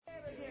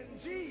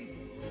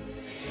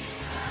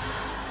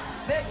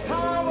There's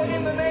power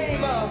in the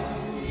name of.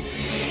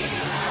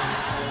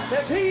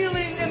 There's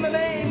healing in the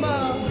name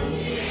of.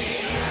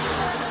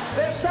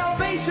 There's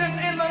salvation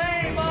in the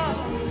name of.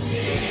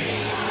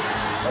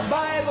 The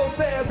Bible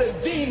says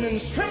that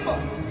demons tremble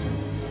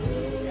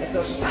at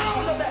the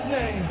sound of that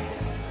name.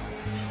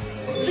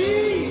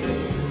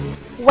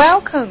 Jesus.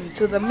 Welcome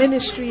to the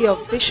ministry of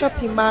Bishop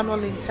Emmanuel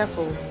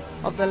Intefel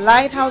of the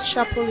Lighthouse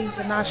Chapel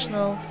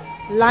International,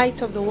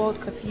 Light of the World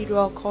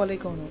Cathedral,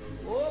 Kolegono.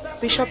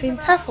 Bishop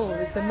Intefel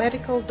is a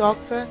medical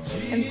doctor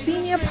and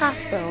senior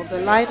pastor of the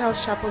Lighthouse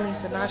Chapel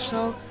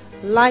International,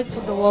 Light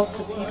of the World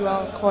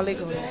Cathedral,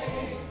 Kolegono.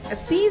 A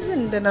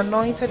seasoned and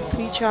anointed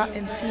preacher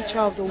and teacher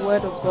of the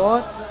Word of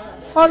God,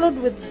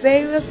 followed with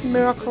various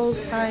miracles,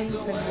 signs,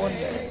 and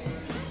wonders.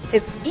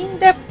 His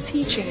in-depth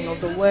teaching of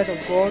the Word of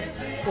God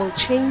will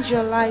change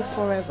your life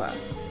forever.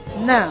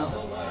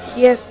 Now,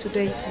 here's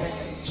today's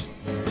message.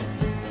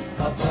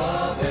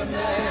 Above him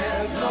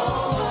there's no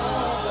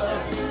other.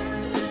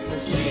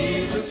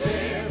 Jesus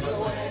is the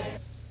way.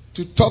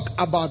 To talk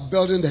about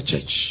building the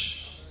church.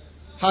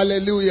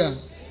 Hallelujah.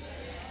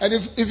 And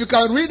if you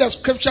can read the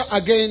scripture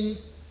again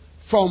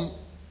from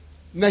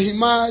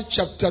Nehemiah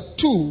chapter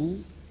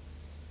 2,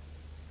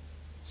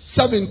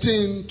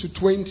 17 to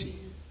 20.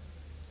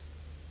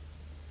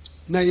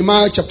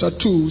 Nehemiah chapter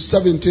 2,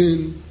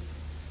 17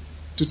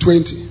 to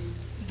 20.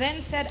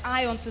 Then said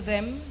I unto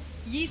them,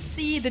 Ye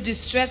see the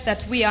distress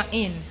that we are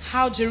in,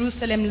 how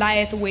Jerusalem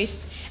lieth waste,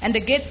 and the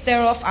gates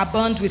thereof are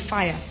burned with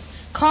fire.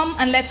 Come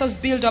and let us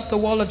build up the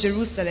wall of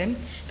Jerusalem,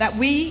 that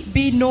we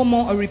be no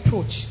more a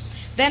reproach.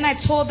 Then I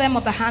told them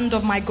of the hand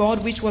of my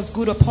God which was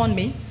good upon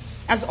me,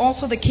 as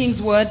also the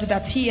king's word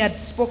that he had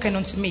spoken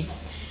unto me.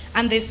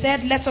 And they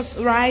said, Let us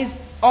rise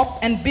up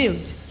and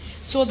build.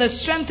 So they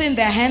strengthened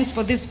their hands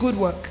for this good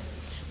work.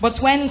 But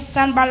when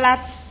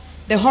Sanballat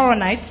the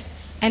Horonites,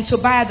 and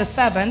Tobiah the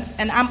servant,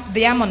 and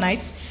the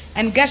Ammonites,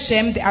 and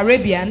Geshem the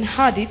Arabian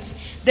heard it,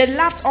 they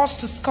laughed us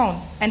to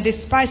scorn, and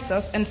despised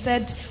us, and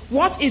said,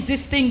 What is this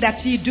thing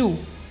that ye do?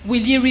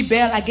 Will ye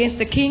rebel against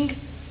the king?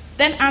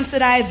 Then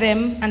answered I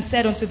them, and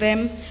said unto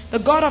them, The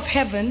God of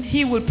heaven,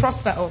 he will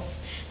prosper us.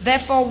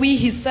 Therefore we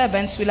his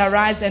servants will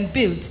arise and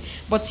build.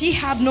 But ye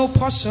have no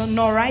portion,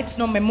 nor right,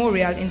 nor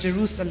memorial in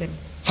Jerusalem.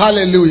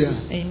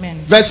 Hallelujah.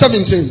 Amen. Verse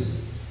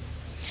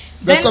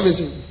 17. Verse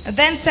 17.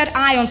 Then said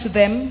I unto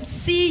them,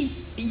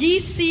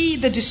 Ye see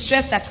the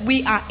distress that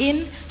we are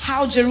in,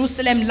 how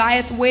Jerusalem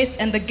lieth waste,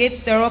 and the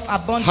gates thereof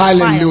are burnt with fire.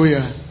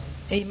 Hallelujah.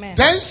 Amen.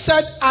 Then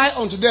said I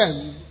unto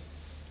them,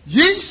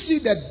 Ye see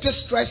the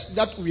distress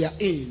that we are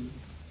in,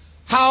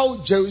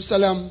 how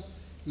Jerusalem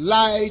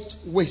lieth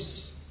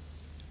waste,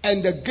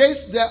 and the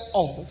gates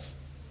thereof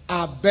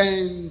are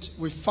burned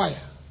with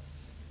fire.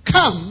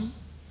 Come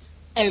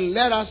and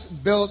let us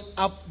build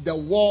up the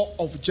wall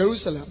of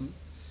Jerusalem,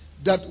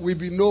 that we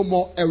be no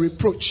more a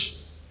reproach.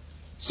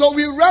 So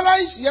we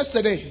realized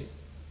yesterday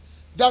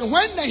that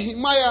when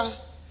Nehemiah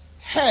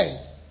heard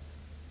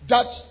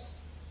that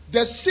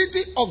the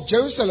city of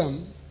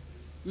Jerusalem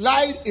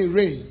lied in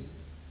ruin,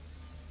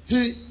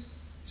 he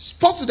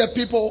spoke to the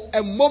people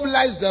and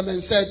mobilized them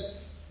and said,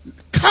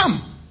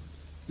 Come,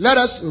 let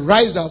us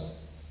rise up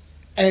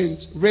and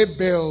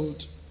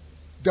rebuild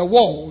the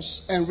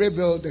walls and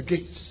rebuild the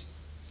gates.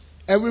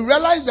 And we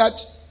realized that,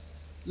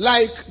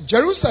 like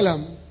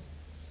Jerusalem,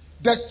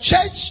 the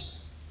church,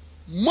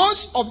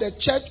 most of the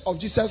church of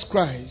Jesus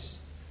Christ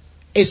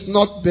is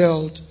not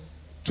built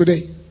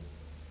today.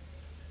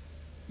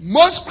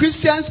 Most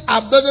Christians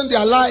are building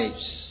their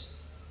lives.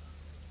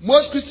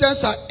 Most Christians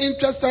are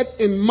interested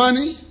in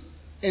money,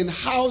 in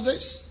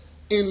houses,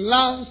 in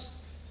lands,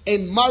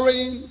 in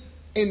marrying,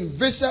 in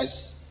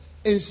visas,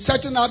 in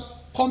setting up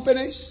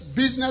companies,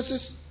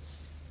 businesses,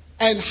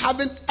 and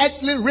having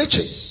earthly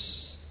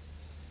riches.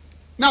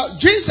 Now,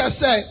 Jesus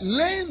said,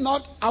 Lay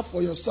not up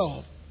for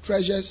yourself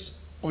treasures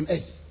on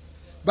earth.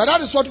 But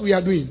that is what we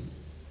are doing.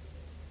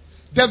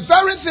 The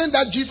very thing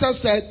that Jesus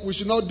said we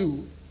should not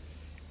do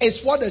is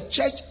what the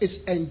church is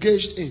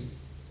engaged in.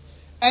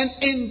 And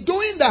in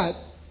doing that,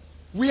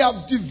 we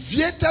have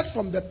deviated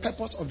from the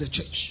purpose of the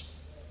church.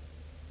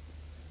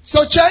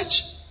 So church,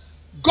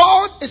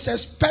 God is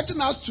expecting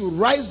us to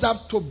rise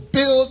up to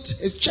build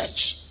his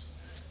church.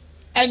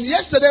 And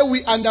yesterday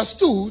we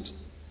understood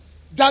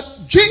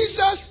that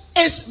Jesus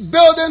is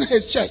building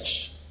his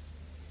church.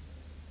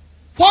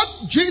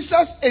 What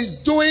Jesus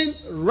is doing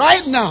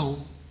right now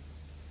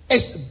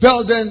is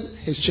building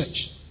his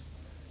church.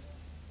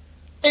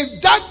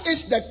 If that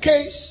is the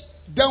case,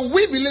 then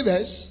we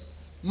believers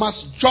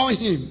must join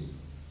him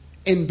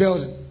in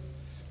building.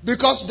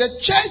 Because the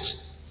church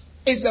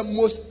is the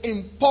most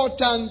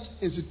important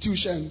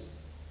institution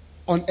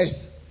on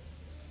earth.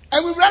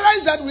 And we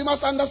realize that we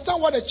must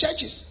understand what the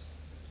church is.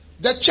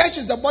 The church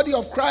is the body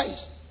of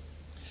Christ.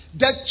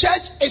 The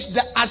church is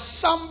the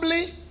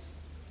assembly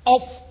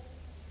of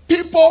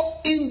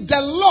people in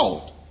the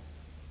Lord.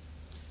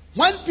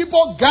 When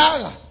people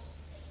gather,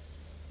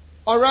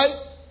 all right,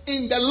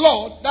 in the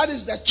Lord, that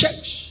is the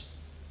church.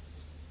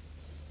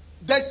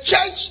 The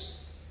church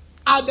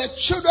are the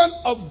children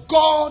of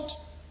God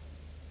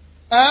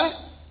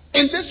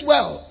in this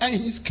world and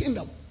his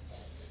kingdom.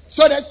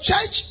 So the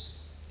church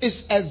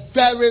is a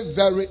very,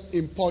 very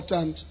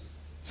important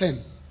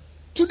thing.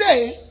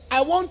 Today,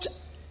 I want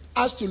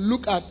us to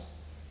look at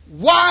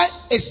why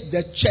is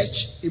the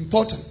church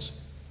important.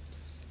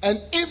 And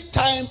if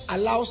time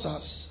allows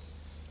us,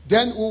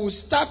 then we will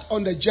start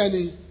on the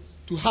journey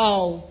to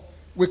how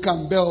we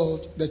can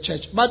build the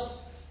church. But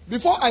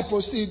before I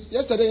proceed,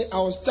 yesterday I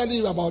was telling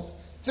you about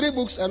 3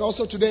 books, and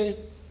also today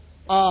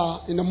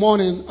in the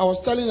morning I was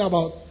telling you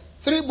about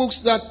 3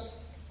 books that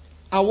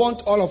I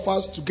want all of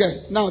us to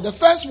get. Now, the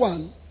first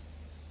one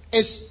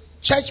is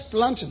Church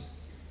Planting.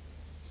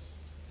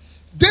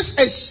 This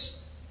is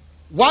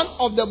one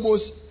of the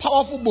most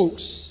powerful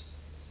books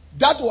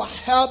that will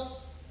help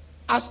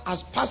us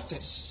as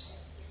pastors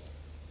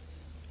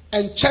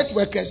and church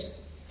workers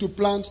to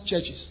plant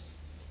churches.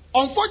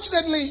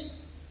 Unfortunately,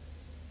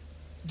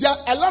 there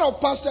are a lot of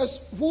pastors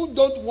who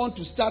don't want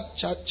to start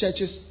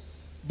churches,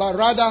 but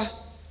rather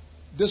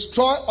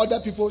destroy other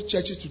people's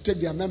churches to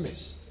take their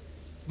members.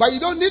 But you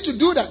don't need to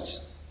do that.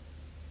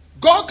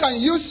 God can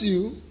use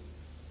you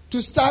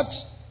to start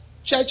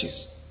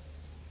churches.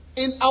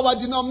 In our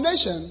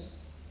denomination,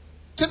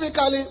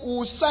 typically we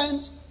will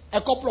send a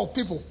couple of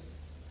people,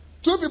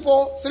 2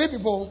 people, 3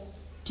 people,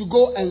 to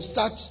go and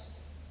start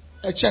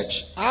a church.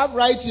 I have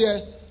right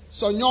here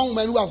some young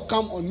men who have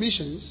come on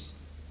missions,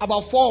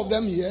 about 4 of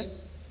them here,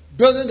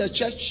 building the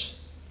church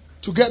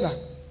together.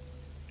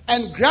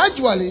 And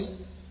gradually,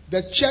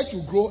 the church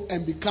will grow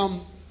and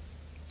become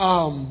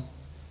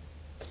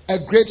a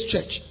great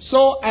church.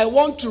 So I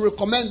want to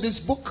recommend this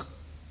book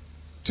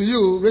to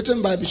you,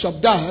 written by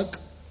Bishop Dag.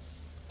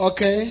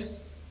 Okay?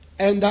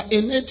 And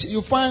in it,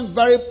 you find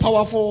very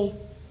powerful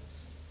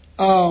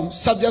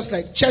subjects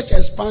like church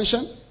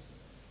expansion,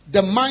 the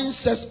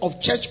mindsets of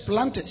church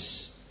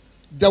planters,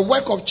 the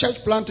work of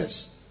church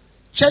planters,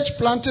 church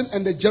planting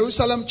and the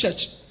Jerusalem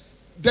church,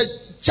 the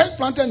church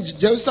planting and the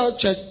Jerusalem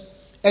church,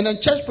 and then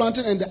church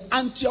planting and the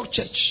Antioch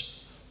church.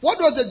 What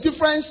was the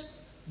difference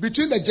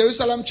between the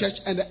Jerusalem church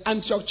and the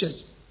Antioch church?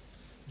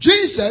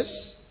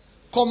 Jesus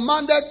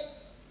commanded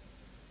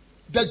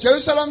the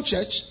Jerusalem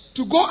church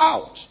to go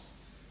out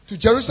to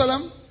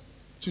Jerusalem,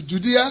 to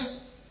Judea,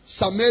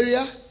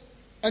 Samaria,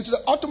 and to the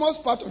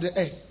uttermost part of the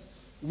earth.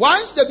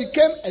 Once they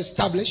became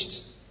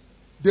established,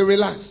 they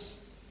relaxed.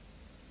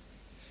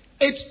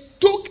 It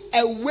took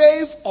a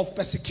wave of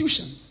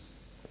persecution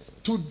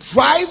to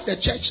drive the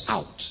church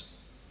out,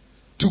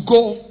 to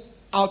go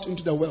out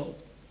into the world.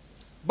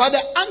 But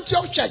the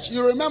Antioch church,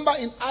 you remember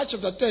in Acts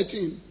chapter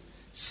 13,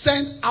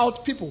 sent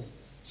out people.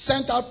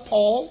 Sent out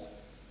Paul,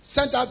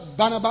 sent out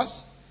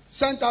Barnabas,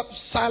 sent out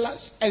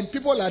Silas, and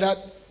people like that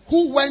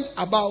who went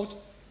about,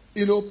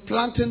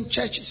 planting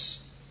churches.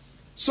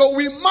 So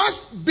we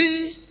must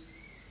be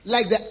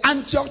like the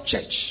Antioch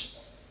church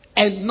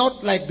and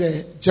not like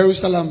the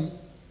Jerusalem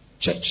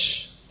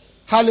church.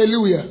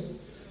 Hallelujah.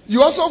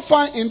 You also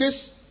find in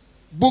this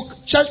book,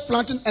 Church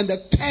Planting and the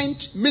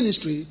Tent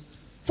Ministry,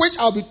 which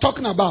I'll be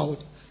talking about,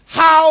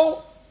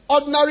 how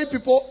ordinary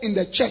people in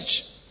the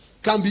church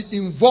can be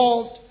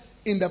involved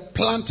in the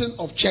planting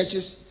of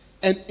churches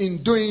and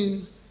in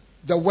doing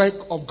the work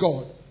of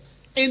God.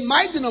 In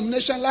my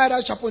denomination,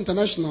 Lighthouse Chapel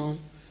International,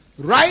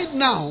 right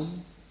now,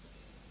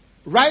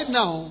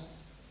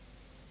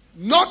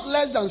 not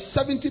less than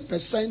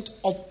 70%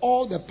 of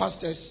all the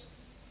pastors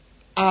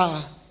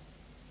are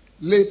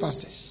lay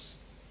pastors.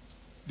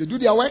 They do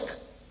their work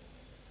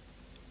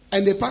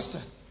and they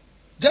pastor.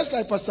 Just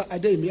like Pastor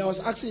Ademi, I was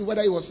asking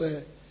whether he was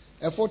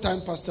a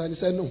full-time pastor, and he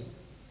said no.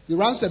 He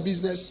runs a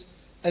business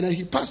and then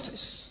he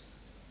pastors.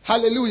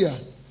 Hallelujah.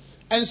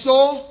 And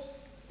so,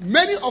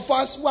 many of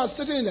us who are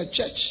sitting in the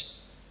church,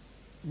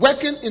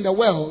 working in the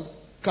world,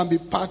 can be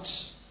part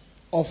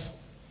of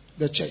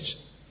the church.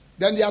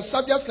 Then there are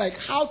subjects like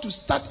how to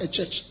start a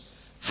church.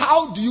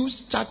 How do you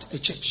start a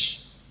church?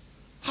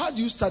 How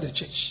do you start a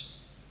church?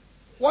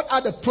 What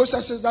are the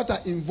processes that are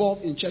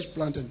involved in church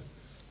planting?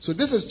 So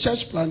this is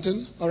church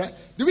planting, all right?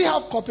 Do we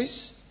have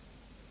copies?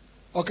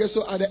 Okay,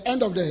 so at the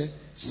end of the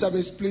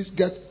service, please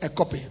get a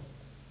copy.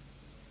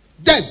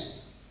 Then,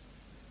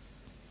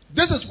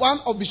 this is one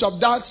of Bishop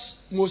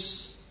Dag's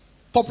most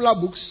popular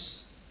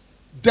books,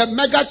 The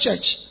Mega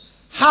Church,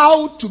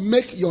 How to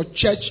Make Your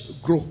Church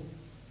Grow.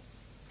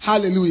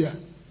 Hallelujah.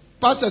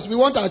 Pastors, we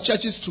want our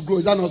churches to grow,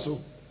 is that not so?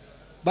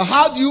 But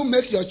how do you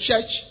make your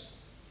church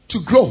to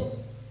grow?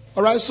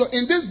 All right, so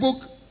in this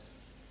book,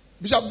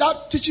 Bishop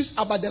Dag teaches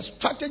about the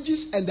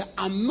strategies and the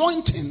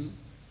anointing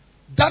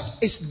that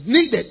is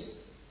needed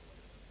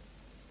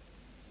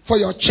for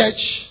your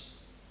church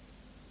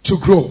to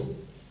grow.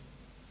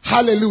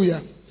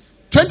 Hallelujah.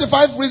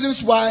 25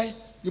 reasons why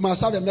you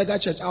must have a mega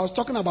church. I was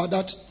talking about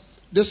that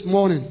this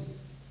morning.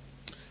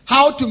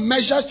 How to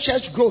measure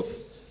church growth.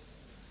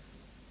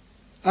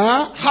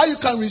 How you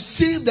can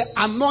receive the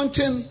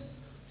anointing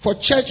for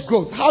church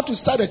growth. How to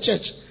start a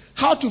church.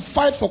 How to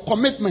fight for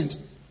commitment.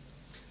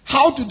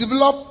 How to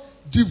develop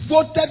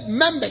devoted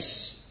members.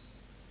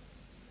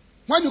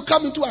 When you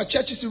come into our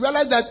churches, you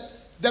realize that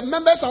the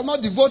members are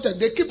not devoted.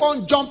 They keep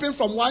on jumping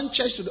from one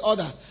church to the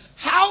other.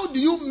 How do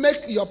you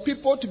make your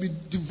people to be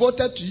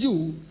devoted to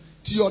you,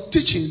 to your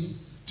teaching,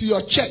 to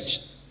your church,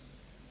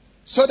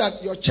 so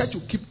that your church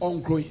will keep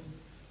on growing?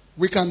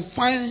 We can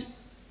find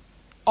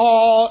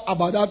all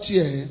about that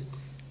here.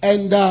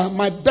 And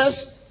my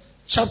best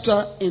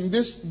chapter in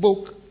this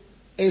book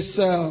is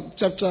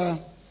chapter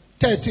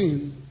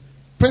 13,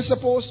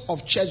 Principles of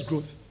Church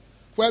Growth,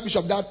 where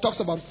Bishop Dag talks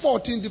about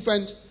 14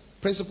 different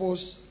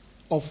principles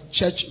of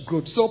church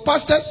growth. So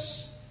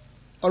pastors,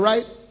 all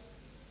right,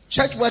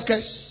 church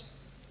workers,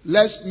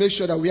 let's make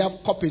sure that we have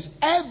copies.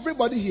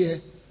 Everybody here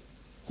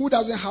who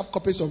doesn't have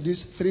copies of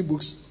these 3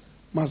 books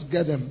must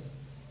get them.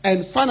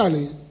 And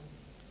finally,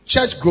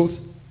 church growth,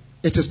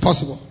 it is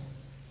possible.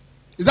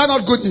 Is that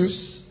not good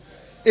news?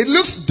 It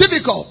looks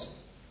difficult,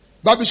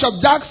 but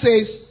Bishop Dag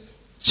says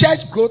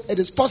church growth, it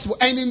is possible.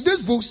 And in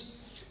these books,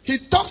 he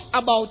talks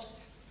about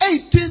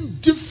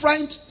 18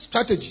 different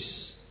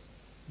strategies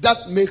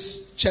that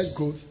makes church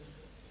growth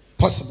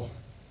possible.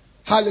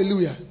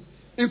 Hallelujah.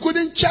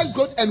 Including church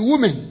growth and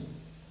women.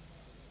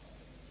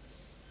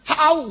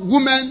 How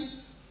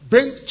women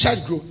bring church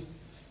growth.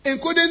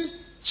 Including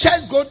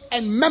church growth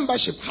and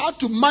membership. How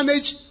to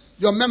manage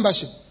your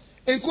membership.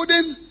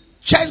 Including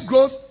church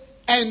growth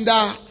and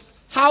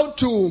how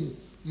to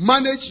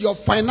manage your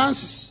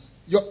finances,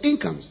 your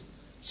incomes.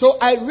 So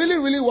I really,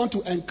 really want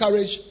to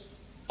encourage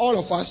all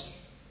of us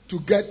to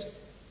get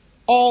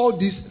all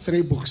these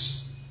 3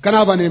 books. Can I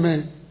have an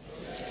amen?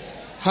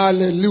 Amen.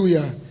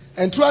 Hallelujah.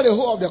 And throughout the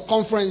whole of the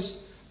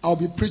conference, I'll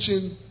be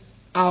preaching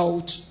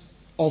out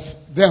of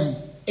them.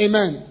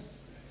 Amen.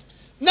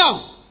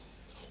 Now,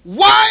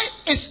 why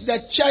is the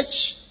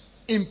church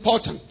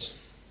important?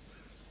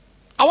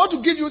 I want to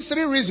give you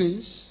 3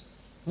 reasons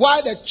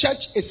why the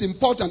church is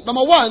important.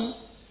 Number 1,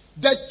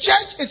 the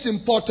church is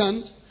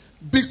important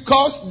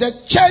because the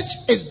church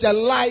is the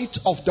light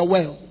of the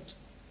world.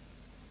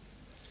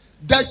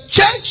 The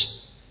church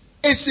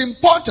is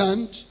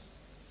important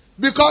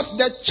because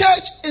the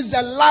church is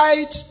the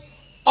light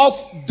of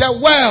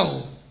the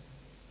world.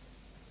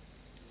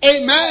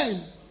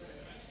 Amen.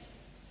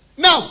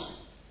 Now,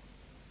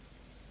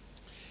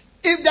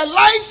 if the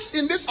lights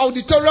in this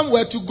auditorium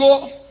were to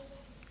go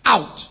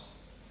out,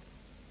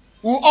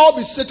 we'll all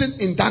be sitting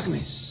in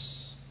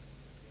darkness.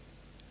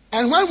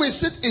 And when we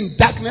sit in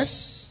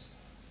darkness,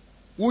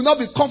 we will not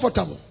be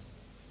comfortable.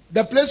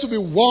 The place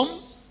will be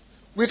warm.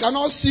 We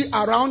cannot see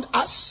around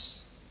us.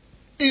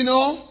 You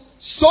know,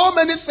 so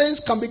many things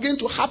can begin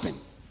to happen.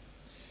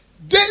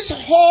 This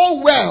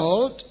whole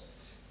world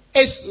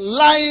is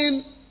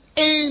lying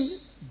in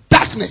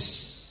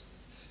darkness.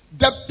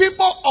 The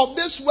people of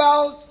this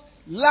world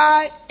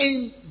lie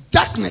in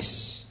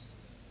darkness.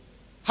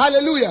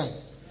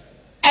 Hallelujah.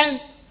 And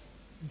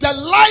the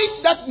light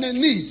that they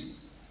need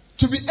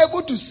to be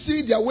able to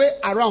see their way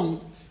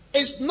around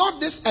is not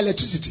this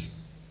electricity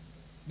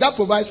that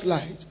provides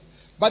light,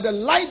 but the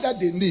light that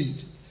they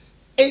need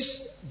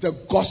is the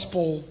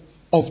gospel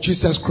of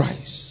Jesus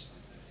Christ.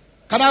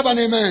 Can I have an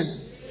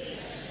amen?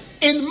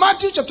 In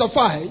Matthew chapter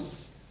 5,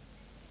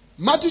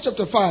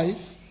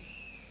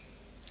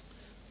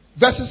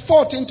 verses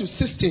 14 to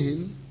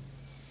 16,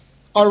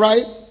 all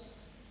right,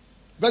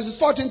 verses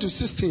 14 to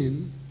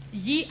 16.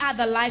 Ye are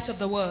the light of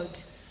the world.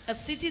 A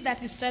city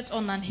that is set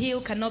on an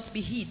hill cannot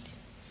be hid.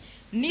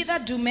 Neither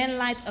do men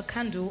light a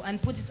candle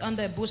and put it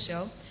under a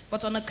bushel,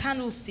 but on a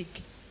candlestick,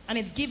 and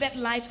it giveth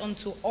light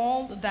unto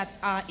all that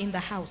are in the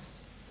house.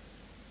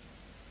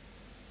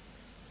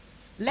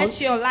 Let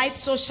your light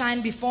so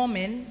shine before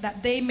men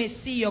that they may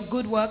see your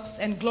good works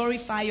and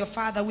glorify your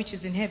Father which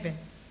is in heaven.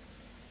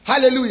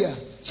 Hallelujah.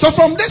 So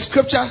from this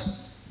scripture,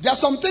 there are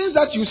some things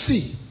that you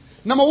see.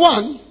 Number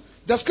 1,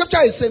 the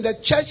scripture is saying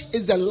that church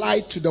is the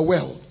light to the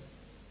world.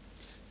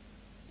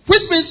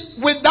 Which means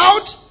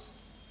without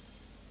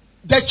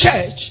the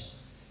church,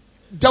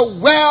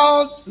 the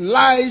world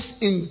lies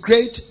in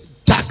great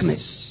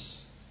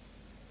darkness.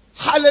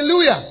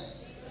 Hallelujah.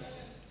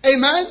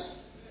 Amen.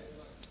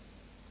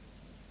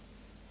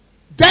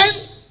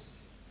 Then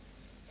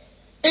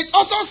it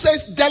also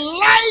says the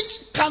light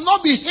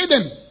cannot be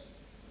hidden.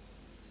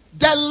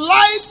 The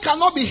light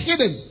cannot be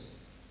hidden.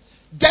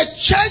 The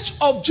church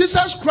of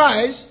Jesus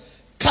Christ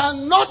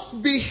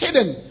cannot be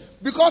hidden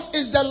because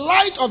it's the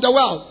light of the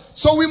world.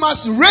 So we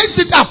must raise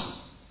it up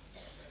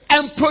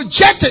and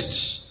project it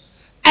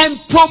and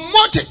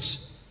promote it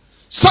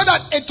so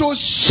that it will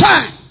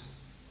shine.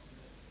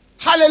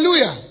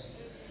 Hallelujah.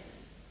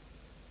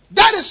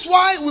 That is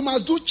why we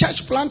must do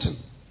church planting.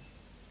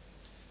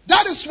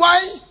 That is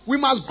why we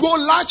must grow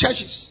large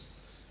churches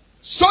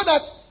so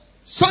that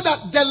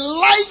the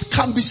light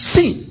can be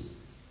seen.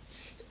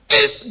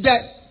 If the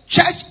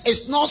church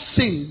is not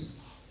seen,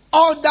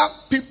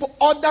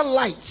 other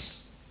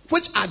lights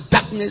which are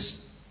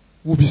darkness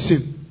will be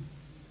seen.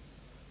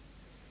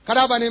 Can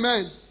I have an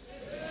amen?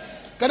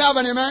 Can I have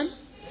an amen?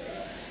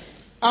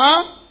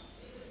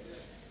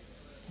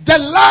 The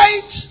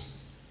light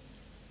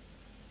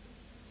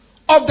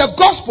of the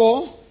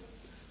gospel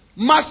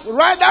must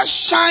rather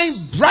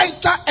shine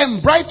brighter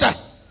and brighter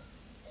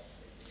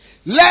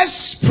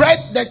Let's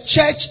spread the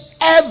church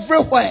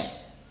everywhere.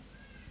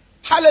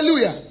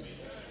 Hallelujah.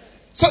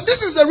 So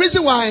this is the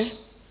reason why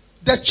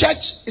the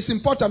church is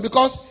important,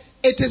 because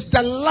it is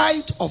the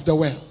light of the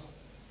world.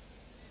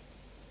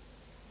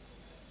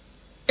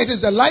 It is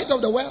the light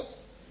of the world.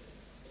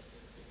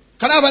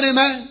 Can I have an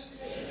amen?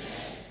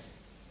 Amen.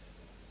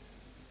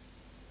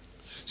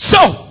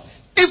 So,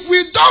 if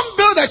we don't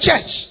build a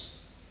church,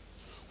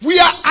 we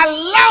are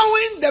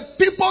allowing the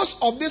peoples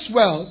of this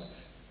world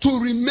to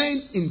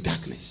remain in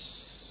darkness.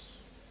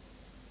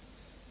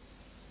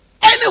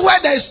 Anywhere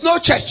there is no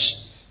church,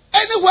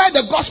 anywhere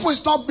the gospel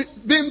is not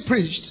being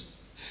preached,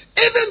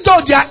 even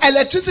though there are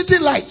electricity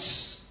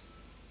lights,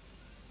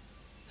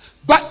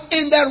 but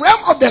in the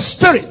realm of the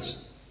spirit,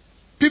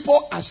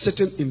 people are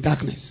sitting in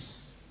darkness.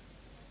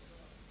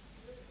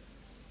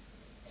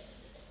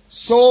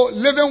 So,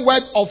 Living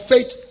Word of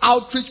Faith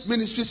Outreach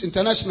Ministries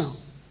International,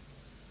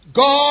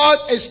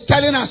 God is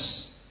telling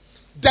us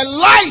the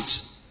light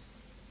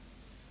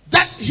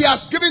that He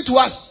has given to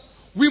us,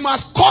 we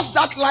must cause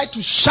that light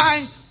to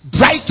shine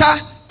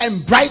brighter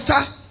and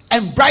brighter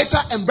and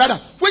brighter and brighter.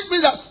 Which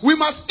means that we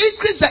must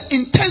increase the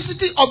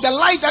intensity of the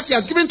light that He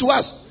has given to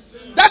us.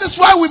 That is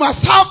why we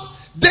must have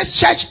this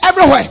church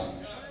everywhere.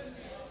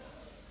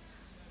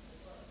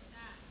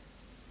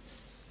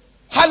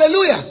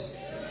 Hallelujah.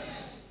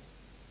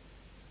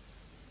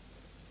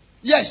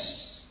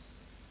 Yes.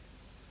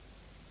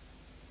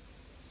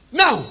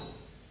 Now,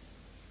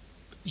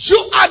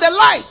 you are the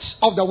light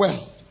of the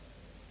world.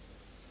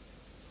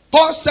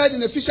 Paul said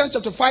in Ephesians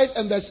chapter 5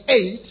 and verse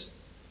 8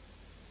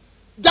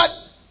 that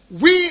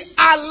we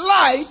are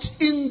light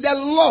in the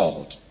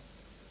Lord.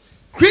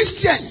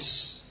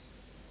 Christians.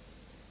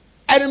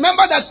 And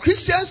remember that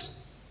Christians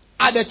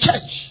are the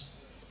church.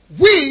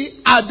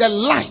 We are the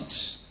light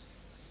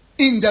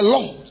in the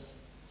Lord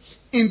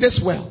in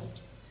this world.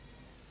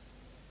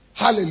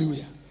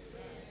 Hallelujah.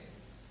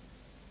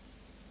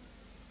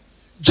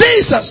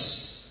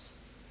 Jesus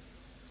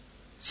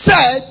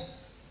said,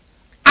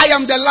 I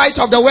am the light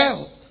of the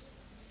world.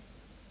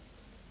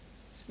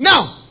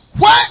 Now,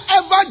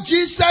 wherever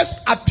Jesus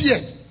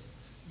appeared,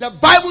 the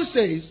Bible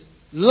says,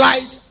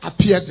 light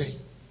appeared there.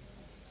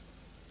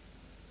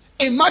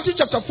 In Matthew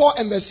chapter 4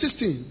 and verse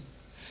 16,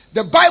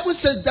 the Bible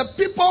says, the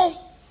people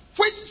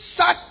which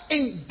sat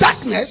in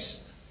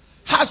darkness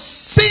has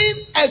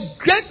seen a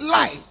great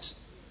light.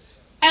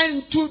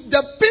 And to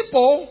the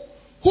people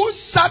who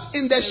sat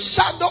in the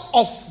shadow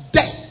of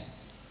death,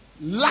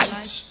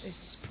 light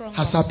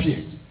has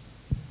appeared.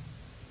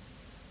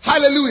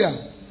 Hallelujah.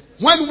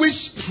 When we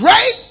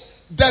spread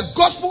the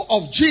gospel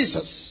of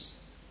Jesus,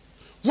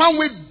 when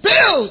we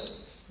build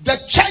the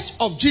church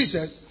of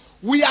Jesus,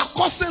 we are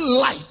causing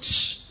light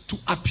to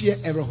appear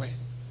everywhere.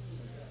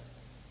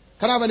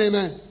 Can I have an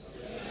amen? Amen.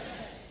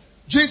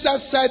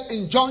 Jesus said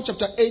in John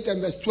chapter 8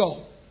 and verse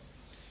 12,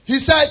 He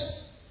said,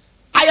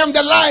 I am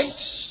the light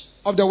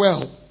of the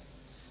world.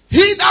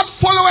 He that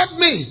followeth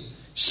me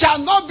shall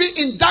not be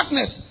in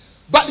darkness,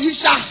 but he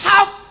shall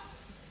have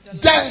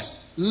the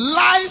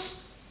light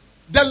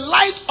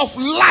of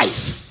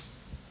life.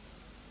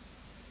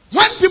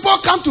 When people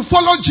come to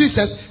follow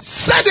Jesus,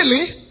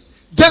 suddenly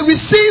they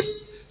receive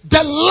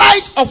the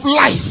light of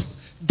life.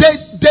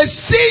 They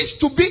cease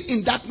to be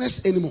in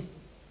darkness anymore.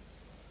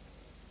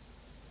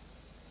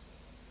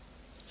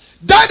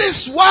 That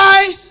is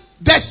why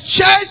the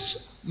church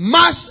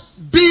must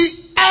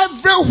be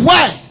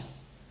everywhere.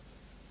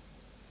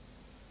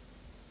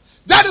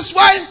 That is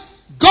why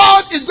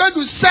God is going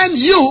to send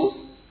you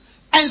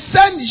and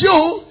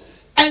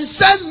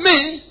send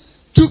me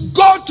to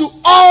go to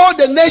all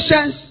the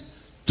nations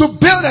to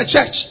build a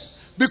church.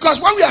 Because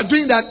when we are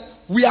doing that,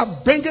 we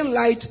are bringing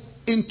light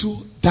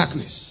into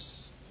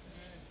darkness.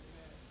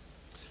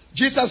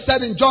 Jesus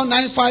said in John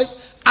 9:5,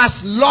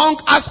 as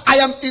long as I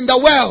am in the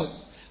world,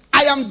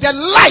 I am the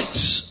light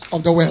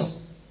of the world.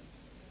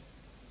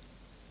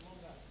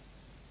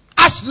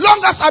 As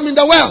long as I'm in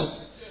the world,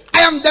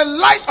 I am the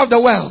light of the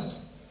world.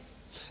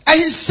 And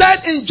he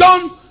said in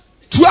John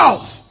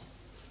 12,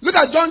 look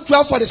at John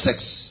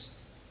 12:46.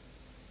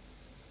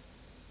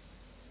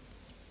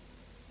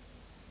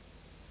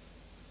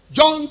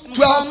 John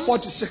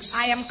 12:46.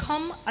 I am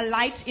come a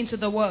light into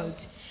the world,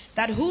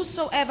 that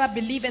whosoever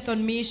believeth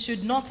on me should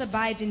not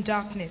abide in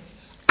darkness.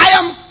 I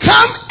am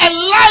come a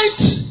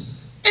light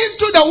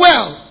into the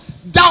world,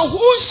 that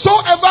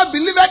whosoever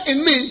believeth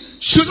in me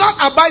should not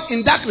abide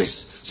in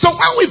darkness. So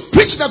when we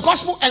preach the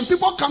gospel and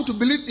people come to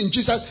believe in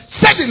Jesus,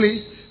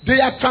 suddenly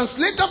they are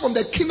translated from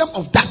the kingdom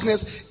of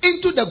darkness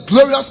into the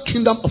glorious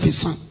kingdom of His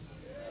Son.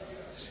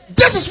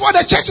 This is what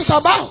the church is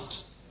about.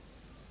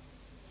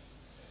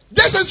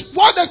 This is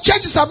what the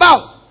church is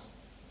about.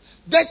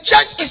 The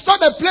church is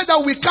not a place that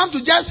we come to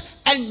just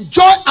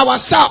enjoy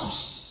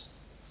ourselves.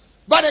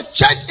 But a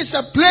church is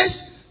a place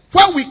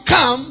where we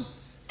come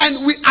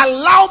and we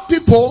allow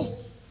people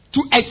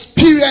to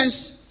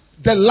experience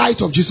the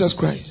light of Jesus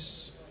Christ.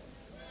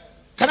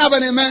 Can I have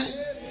an amen? Amen.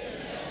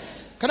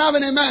 Can I have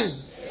an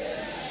amen?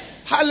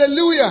 Amen.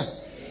 Hallelujah.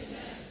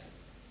 Amen.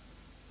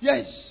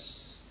 Yes.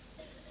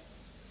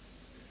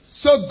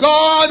 So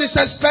God is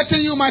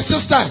expecting you, my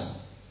sister.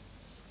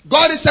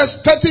 God is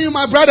expecting you,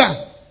 my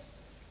brother,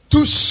 to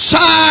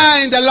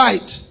shine the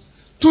light.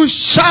 To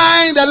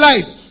shine the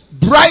light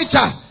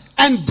brighter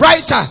and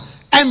brighter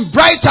and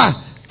brighter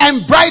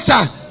and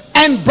brighter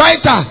and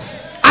brighter.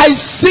 I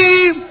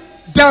see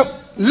the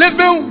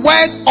Living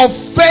Word of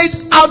Faith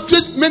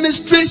Outreach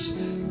Ministries.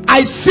 I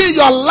see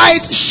your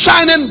light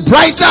shining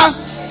brighter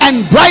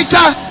and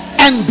brighter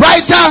and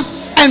brighter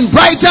and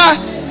brighter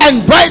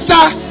and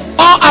brighter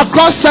all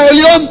across Sierra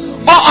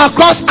Leone, all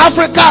across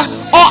Africa,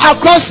 all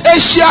across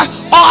Asia,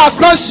 all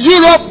across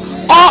Europe,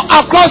 all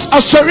across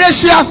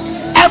Australasia.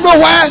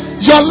 Everywhere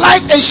your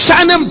light is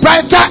shining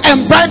brighter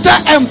and brighter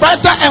and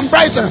brighter and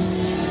brighter.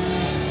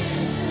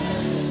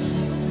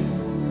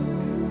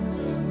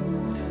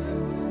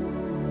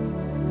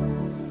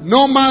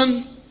 No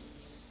man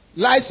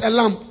lights a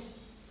lamp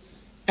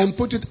and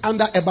put it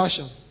under a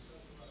bushel,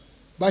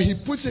 but he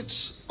puts it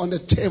on the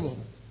table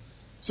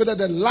so that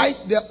the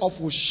light thereof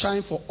will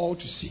shine for all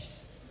to see.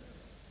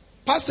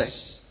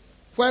 Pastors,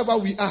 wherever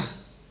we are,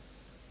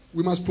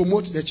 we must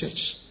promote the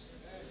church.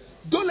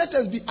 Don't let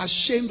us be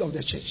ashamed of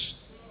the church.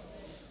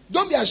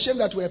 Don't be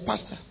ashamed that we're a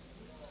pastor.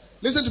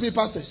 Listen to me,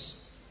 pastors.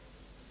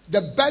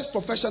 The best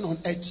profession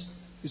on earth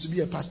is to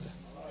be a pastor.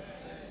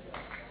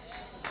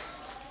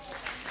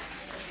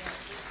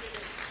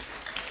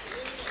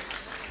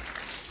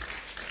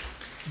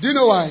 Do you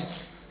know why?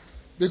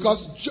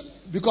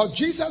 Because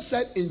Jesus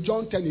said in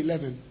John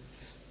 10:11,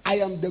 I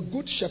am the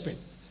good shepherd.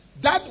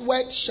 That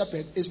word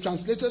shepherd is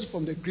translated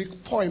from the Greek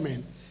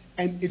poimen,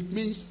 and it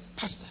means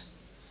pastor.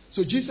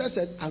 So Jesus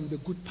said, I'm the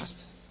good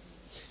pastor.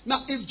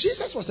 Now, if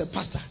Jesus was a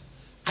pastor,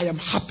 I am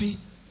happy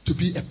to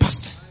be a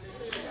pastor.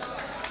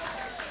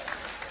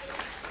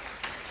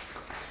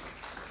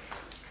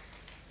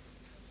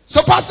 So,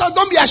 pastor,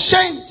 don't be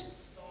ashamed.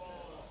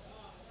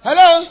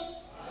 Hello?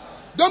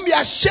 Don't be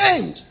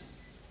ashamed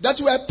that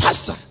you are a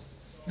pastor.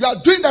 You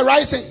are doing the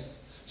right thing.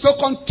 So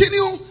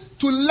continue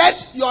to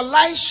let your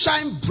light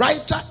shine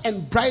brighter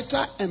and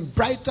brighter and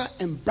brighter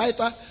and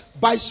brighter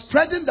by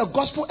spreading the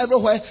gospel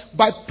everywhere,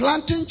 by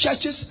planting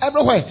churches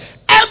everywhere.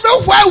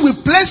 Everywhere we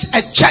place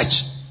a church,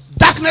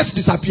 darkness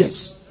disappears.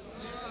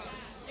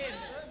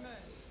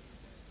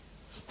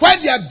 Where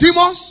there are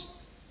demons,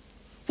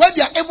 where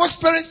there are evil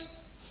spirits,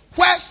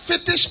 where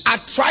fetish are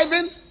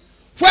thriving,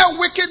 where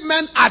wicked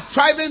men are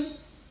thriving,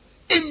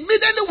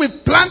 immediately we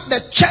plant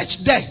the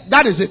church there.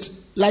 That is it.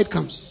 Light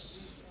comes.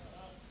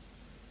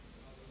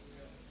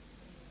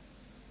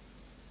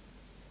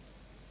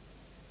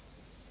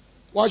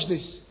 Watch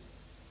this.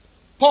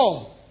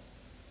 Paul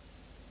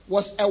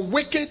was a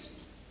wicked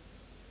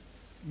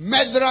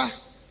murderer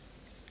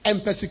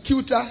and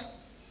persecutor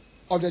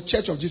of the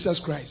church of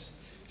Jesus Christ.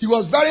 He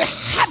was very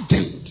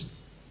hardened.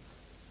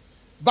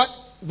 But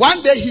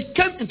one day he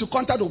came into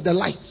contact with the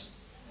light,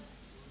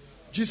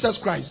 Jesus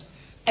Christ.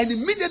 And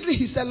immediately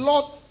he said,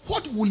 Lord,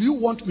 what will you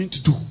want me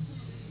to do?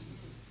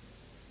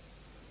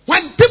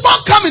 When people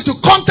come into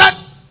contact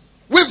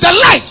with the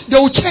light, they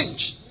will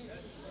change.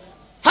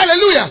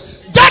 Hallelujah.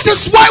 That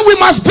is why we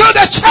must build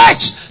a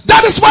church.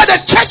 That is why the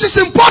church is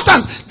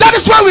important. That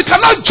is why we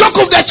cannot joke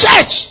with the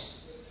church.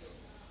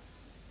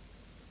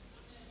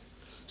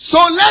 So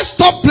let's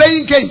stop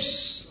playing games.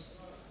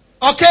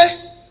 Okay?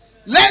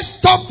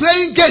 Let's stop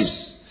playing games.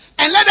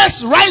 And let us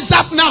rise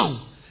up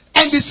now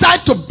and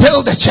decide to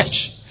build a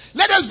church.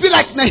 Let us be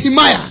like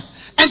Nehemiah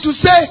and to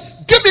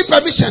say, give me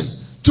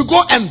permission to go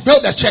and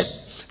build a church.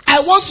 I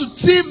want to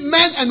see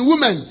men and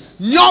women,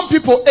 young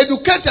people,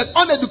 educated,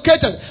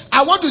 uneducated.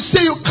 I want to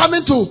see you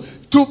coming to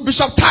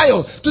Bishop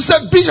Tayo to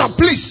say, Bishop,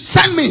 please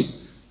send me.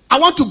 I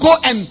want to go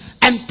and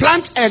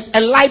plant a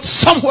light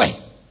somewhere.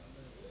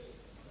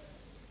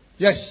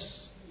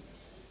 Yes.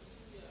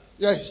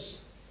 Yes.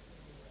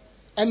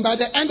 And by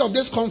the end of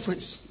this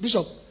conference,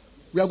 Bishop,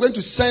 we are going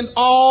to send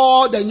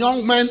all the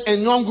young men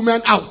and young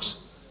women out.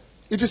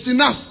 It is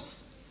enough.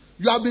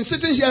 You have been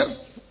sitting here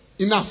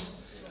enough.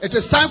 It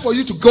is time for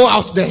you to go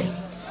out there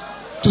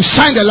to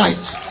shine the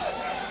light.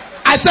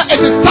 I said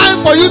it is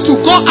time for you to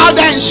go out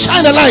there and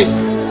shine the light.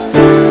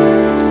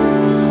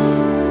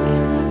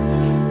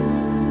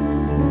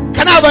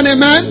 Can I have an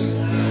amen?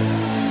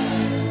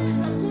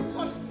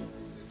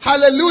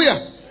 Hallelujah.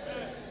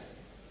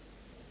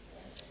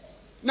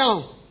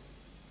 Now,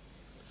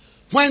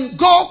 when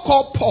God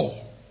called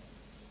Paul,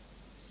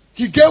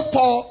 he gave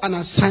Paul an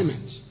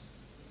assignment.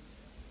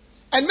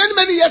 And many,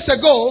 many years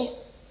ago,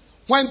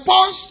 when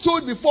Paul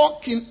stood before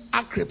King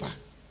Agrippa,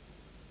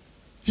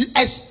 he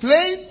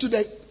explained to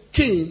the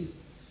king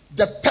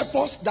the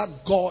purpose that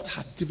God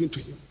had given to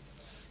him.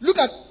 Look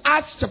at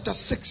Acts chapter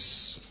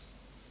 6.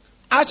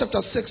 Acts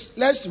chapter 6.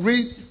 Let's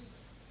read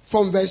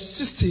from verse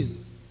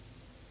 16.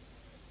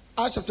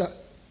 Acts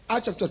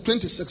chapter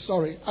 26.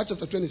 Sorry. Acts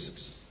chapter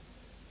 26.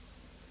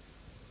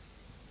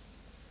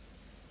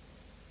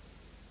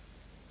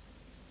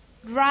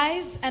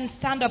 Rise and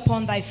stand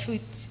upon thy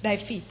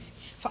feet.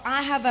 For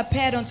I have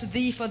appeared unto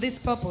thee for this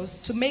purpose,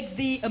 to make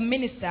thee a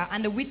minister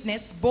and a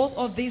witness both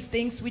of these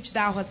things which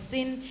thou hast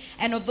seen,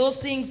 and of those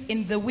things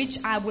in the which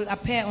I will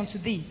appear unto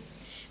thee.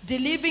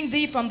 delivering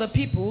thee from the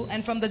people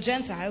and from the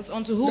Gentiles,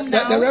 unto whom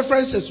the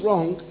reference is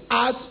wrong.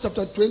 Acts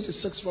chapter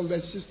 26 from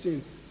verse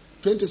 16.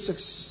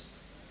 26.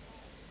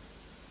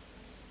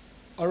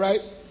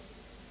 Alright?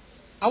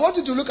 I want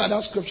you to look at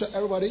that scripture,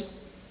 everybody.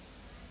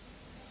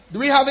 Do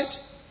we have it?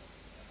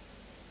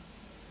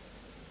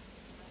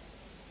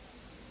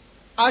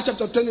 Acts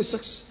chapter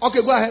 26.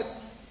 Okay, go ahead.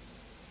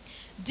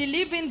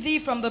 Delivering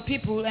thee from the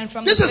people and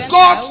from this the is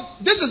Gentiles.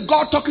 This is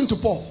God talking to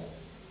Paul.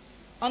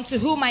 Unto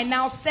whom I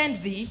now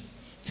send thee,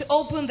 to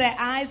open their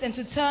eyes and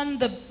to turn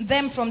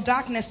them from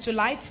darkness to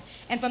light,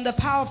 and from the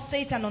power of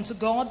Satan unto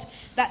God,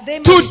 that they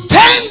may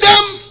turn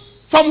them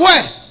from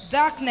where?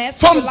 Darkness.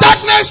 From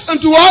darkness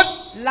unto what?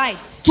 Light.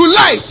 To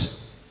light.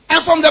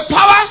 And from the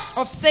power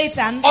of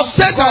Satan.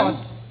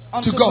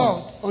 Unto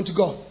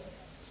God.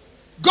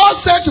 God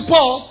said to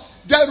Paul,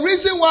 the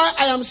reason why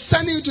I am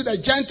sending you to the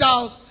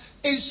Gentiles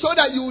is so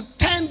that you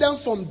turn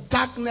them from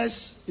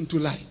darkness into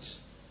light.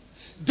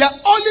 The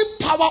only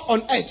power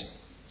on earth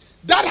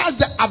that has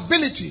the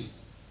ability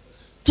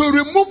to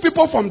remove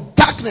people from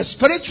darkness,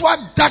 spiritual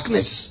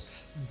darkness,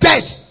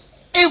 death,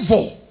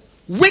 evil,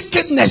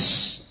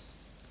 wickedness,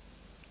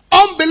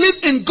 unbelief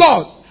in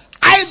God,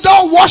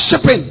 idol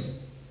worshipping,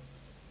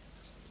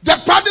 the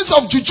practice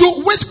of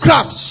juju,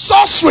 witchcraft,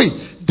 sorcery,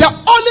 the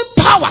only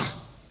power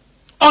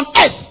on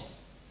earth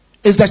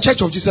is the Church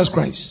of Jesus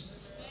Christ.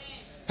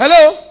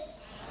 Hello?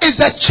 Is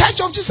the Church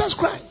of Jesus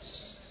Christ.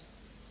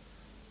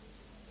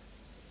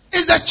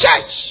 Is the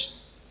church.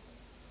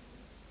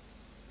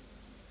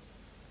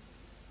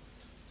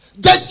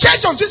 The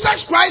Church of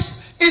Jesus Christ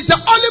is the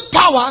only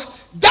power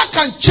that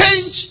can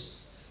change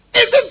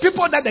even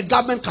people that the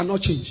government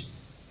cannot change.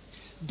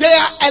 There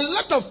are a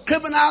lot of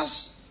criminals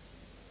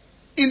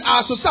in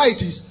our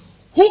societies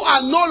who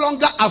are no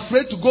longer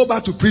afraid to go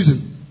back to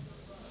prison.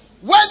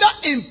 Whether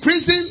in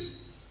prison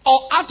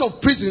or out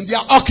of prison, they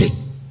are okay.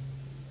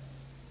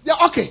 They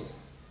are okay.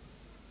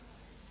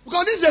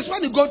 Because these days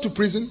when you go to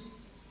prison,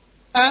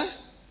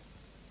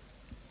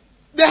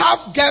 they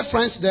have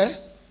girlfriends there.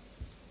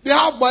 They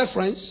have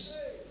boyfriends.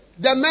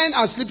 The men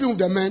are sleeping with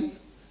the men.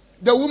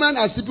 The women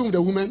are sleeping with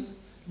the women.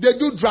 They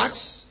do drugs.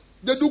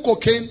 They do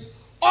cocaine.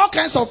 All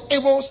kinds of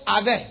evils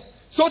are there.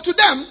 So to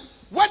them,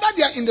 whether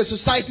they are in the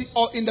society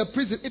or in the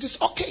prison, it is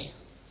okay.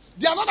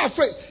 They are not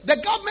afraid.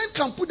 The government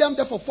can put them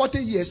there for 40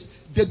 years.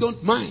 They don't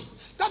mind.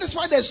 That is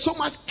why there's so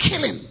much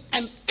killing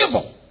and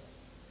evil.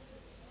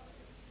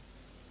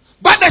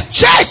 But the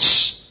church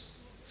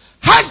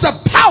has the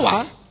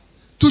power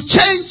to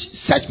change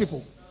such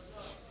people.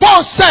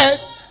 Paul said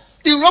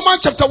in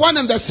Romans chapter 1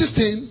 and verse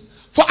 16,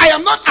 for I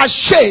am not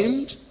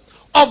ashamed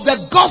of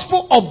the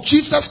gospel of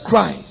Jesus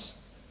Christ.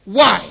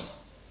 Why?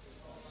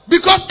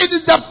 Because it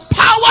is the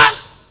power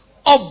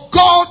of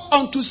God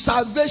unto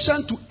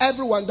salvation to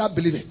everyone that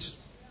believeth.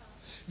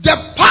 The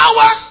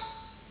power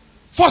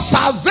for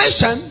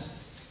salvation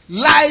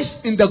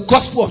lies in the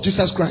gospel of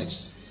Jesus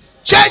Christ.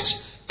 Church,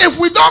 if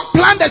we don't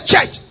plant the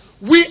church,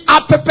 we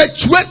are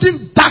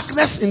perpetuating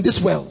darkness in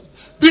this world.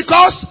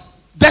 Because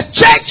the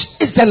church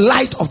is the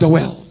light of the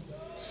world.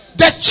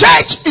 The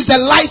church is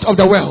the light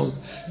of the world.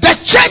 The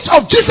church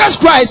of Jesus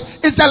Christ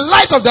is the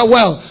light of the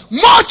world.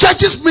 More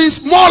churches means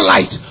more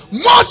light.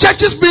 More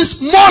churches means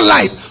more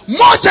light.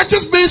 More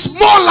churches means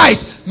more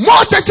light.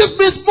 More churches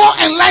means more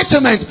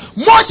enlightenment.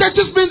 More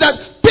churches means that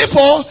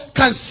people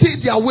can see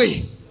their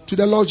way to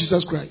the Lord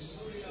Jesus Christ.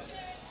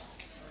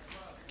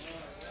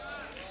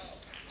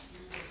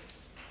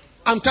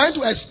 I'm trying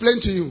to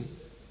explain to you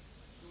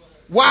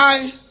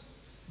why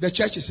the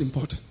church is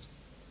important.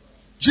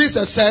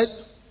 Jesus said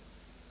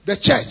the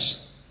church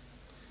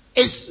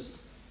is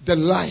the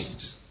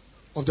light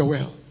of the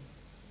world.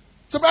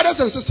 So brothers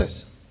and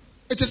sisters,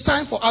 it is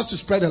time for us to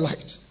spread the light.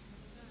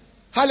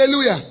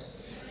 Hallelujah.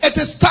 It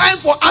is time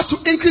for us to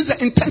increase the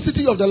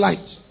intensity of the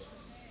light.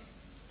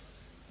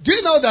 Do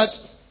you know that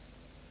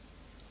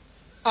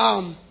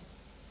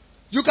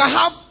you can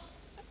have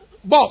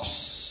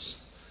bulbs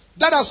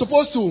that are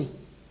supposed to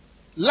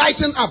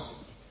lighten up,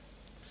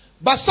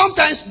 but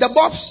sometimes the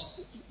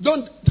bulbs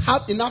don't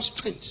have enough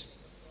strength.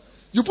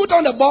 You put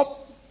on the bulb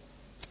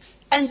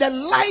and the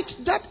light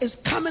that is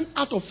coming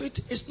out of it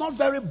is not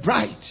very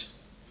bright.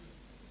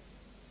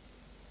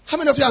 How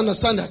many of you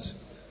understand that?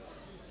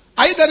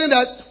 Are you getting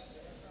that?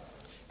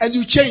 And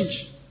you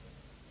change.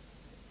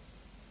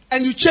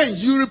 And you change.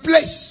 You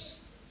replace.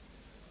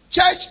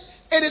 Church,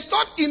 it is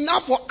not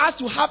enough for us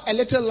to have a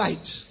little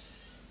light.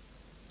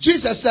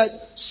 Jesus said,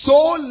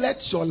 so let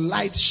your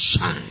light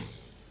shine.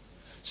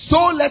 So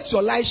let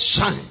your light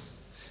shine.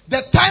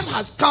 The time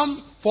has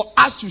come for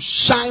us to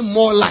shine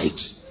more light.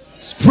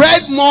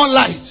 Spread more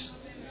light.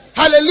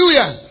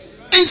 Hallelujah.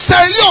 In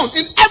Sierra Leone,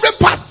 in every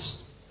part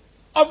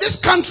of this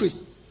country,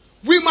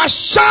 we must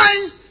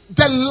shine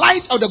the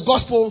light of the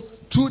gospel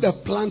through the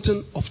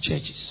planting of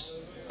churches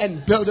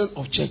and building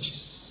of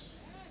churches.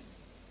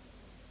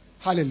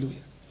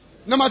 Hallelujah.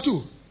 Number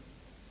two.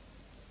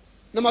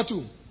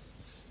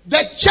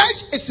 The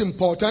church is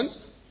important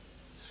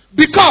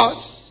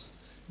because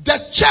the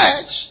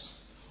church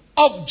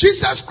of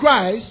Jesus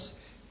Christ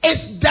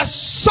is the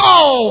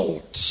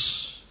salt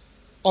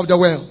of the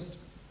world.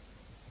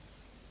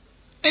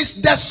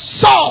 It's the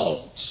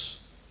salt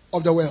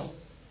of the world.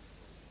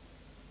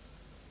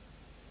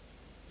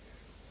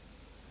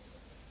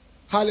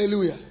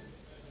 Hallelujah.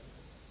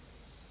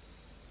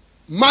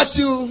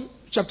 Matthew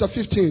chapter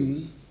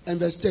 15 and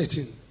verse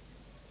 13.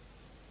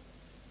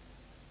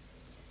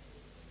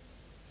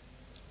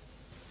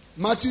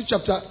 Matthew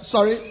chapter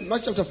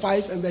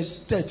 5 and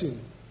verse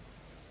 13.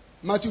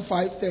 Matthew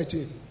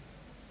 5:13.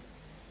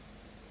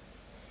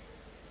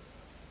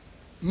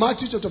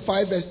 Matthew chapter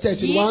 5 verse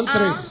 13.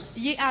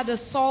 3. Ye are the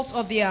salt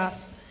of the earth.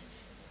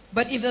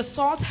 But if the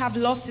salt have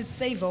lost its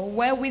savor,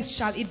 wherewith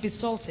shall it be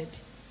salted?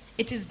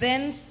 It is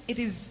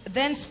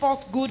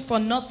thenceforth good for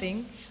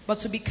nothing, but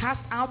to be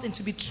cast out and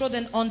to be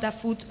trodden under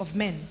foot of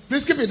men.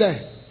 Please keep it there.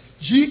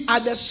 Ye are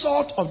the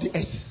salt of the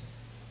earth.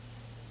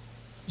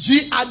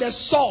 Ye are the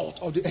salt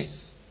of the earth.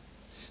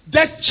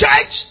 The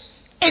church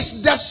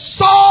is the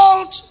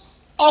salt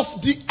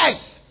of the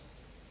earth.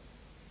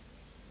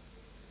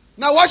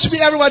 Now watch me,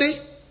 everybody.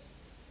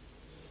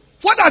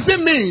 What does it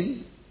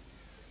mean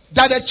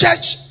that the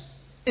church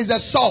is the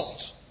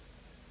salt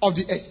of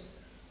the earth?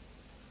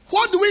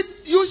 What do we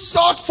use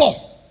salt for?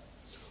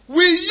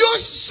 We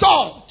use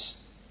salt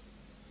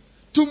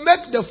to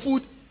make the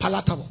food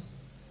palatable.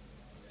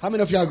 How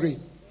many of you agree?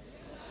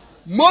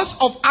 Most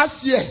of us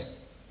here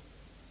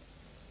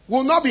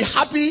will not be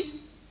happy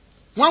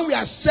when we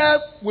are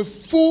served with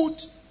food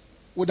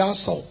without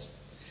salt.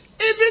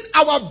 Even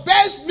our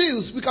best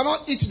meals, we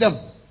cannot eat them.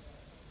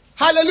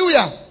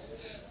 Hallelujah.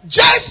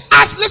 Just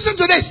as, listen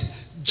to this,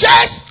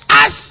 just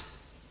as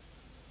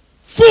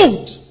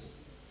food,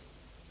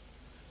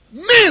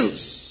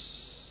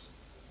 meals,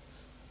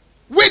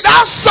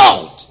 without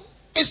salt,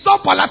 is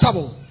not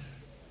palatable.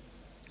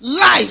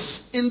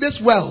 Life in this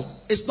world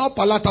is not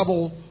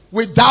palatable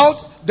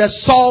without the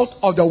salt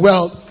of the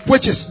world,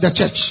 which is the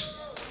church.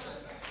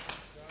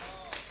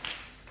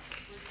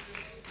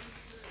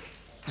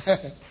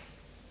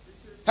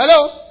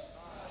 Hello?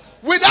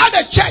 Without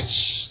the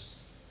church,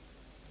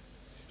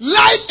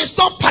 life is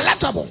not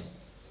palatable.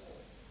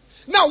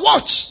 Now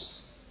watch.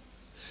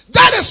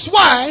 That is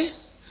why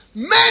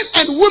men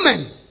and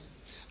women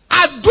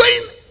are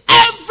doing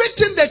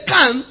everything they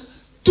can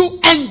to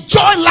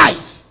enjoy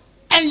life.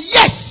 And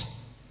yet,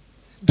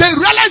 they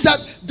realize that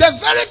the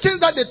very thing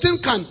that they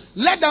think can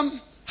let them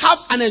have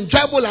an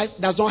enjoyable life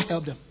does not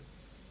help them.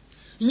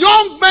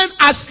 Young men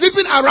are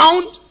sleeping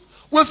around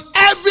with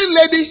every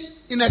lady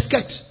in a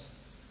skirt.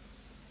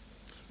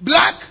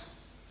 Black,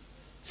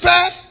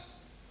 fair,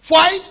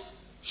 white,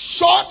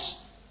 short,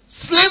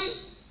 slim,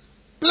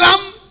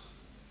 plump,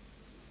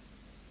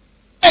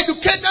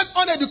 educated,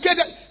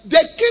 uneducated.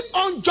 They keep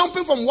on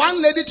jumping from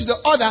one lady to the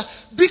other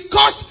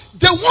because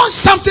they want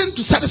something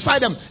to satisfy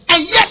them.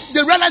 And yet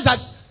they realize that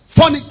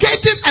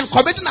fornicating and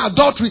committing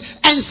adultery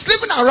and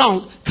sleeping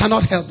around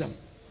cannot help them.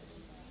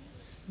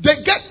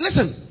 They get,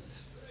 listen.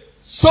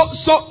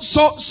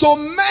 So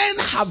men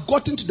have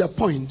gotten to the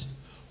point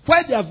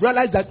where they have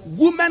realized that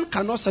women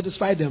cannot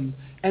satisfy them,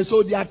 and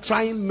so they are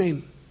trying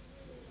men.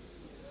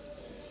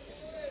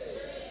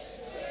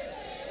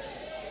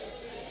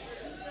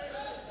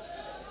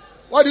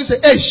 What do you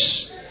say?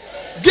 Ish.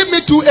 Give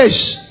me 2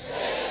 ish.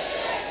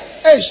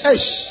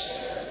 Ish.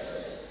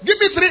 Give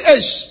me 3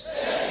 ish.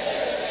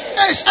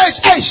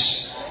 Ish.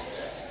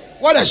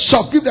 What a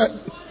shock. Give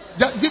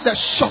the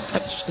shock. A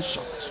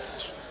shock.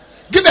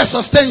 Give a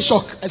sustained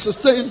shock. A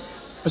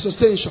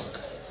sustained shock.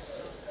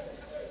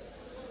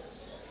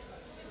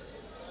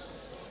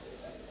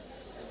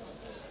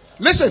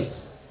 Listen.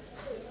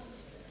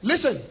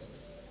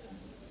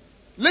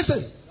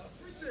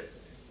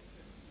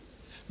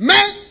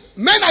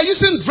 Men are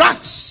using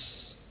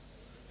drugs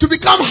to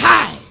become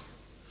high.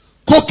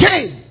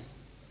 Cocaine.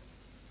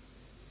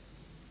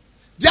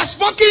 They are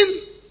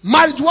smoking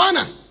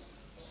marijuana.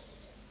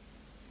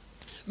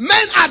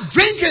 Men are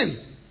drinking.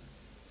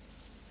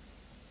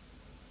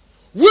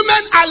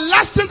 Women are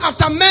lusting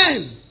after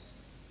men.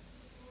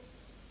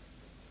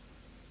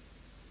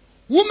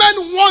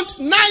 Women want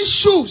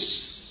nice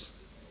shoes,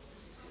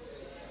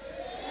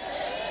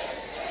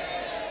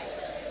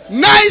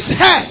 nice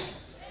hair.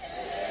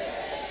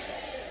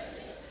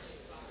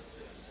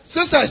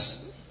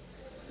 Sisters,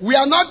 we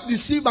are not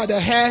deceived by the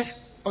hair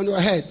on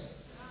your head.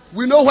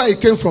 We know where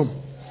it came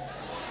from.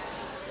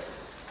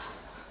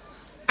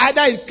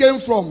 Either it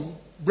came from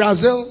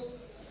Brazil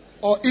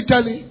or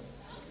Italy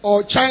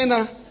or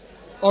China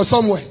or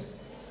somewhere.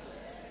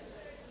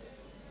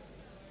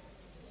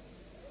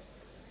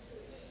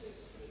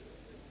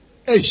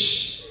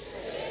 Ish.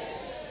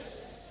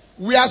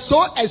 We are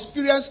so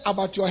experienced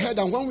about your head,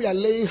 and when we are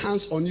laying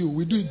hands on you,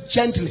 we do it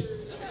gently.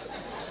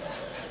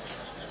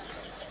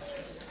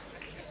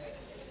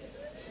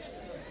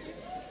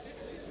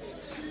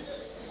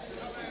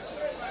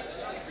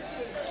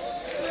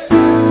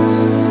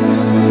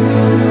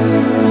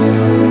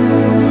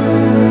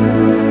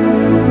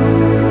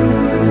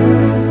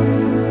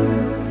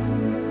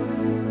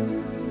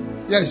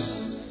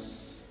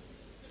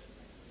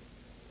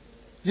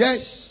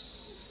 Yes.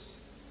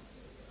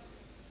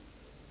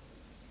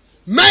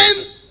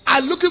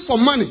 are looking for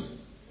money.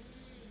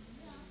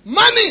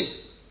 Money.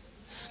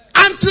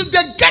 Until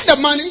they get the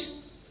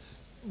money,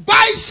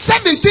 buy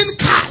 17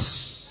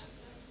 cars,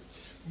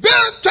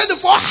 build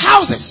 24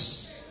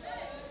 houses.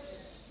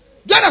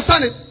 Do you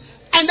understand it?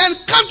 And then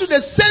come to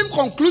the same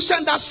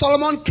conclusion that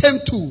Solomon came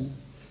to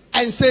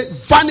and say,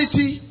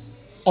 vanity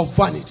of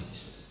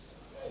vanities.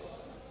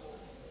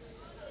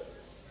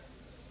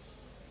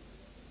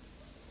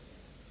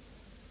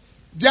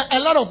 There are a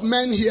lot of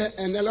men here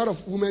and a lot of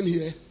women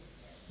here.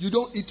 You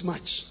don't eat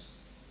much.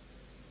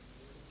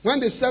 When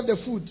they serve the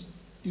food,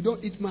 you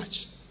don't eat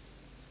much.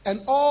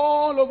 And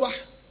all over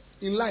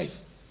in life,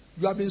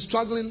 you have been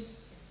struggling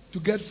to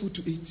get food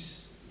to eat.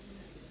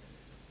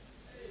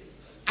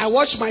 I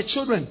watch my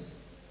children.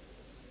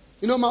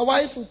 You know, my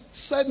wife will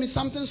serve me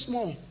something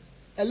small.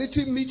 A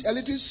little meat, a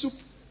little soup.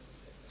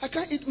 I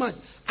can't eat much.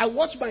 I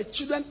watch my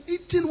children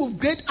eating with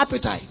great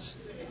appetite.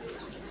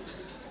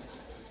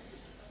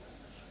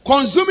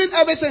 Consuming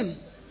everything.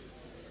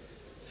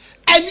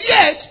 And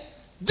yet,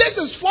 this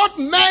is what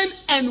men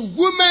and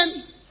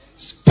women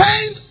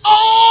spend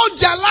all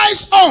their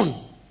lives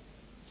on.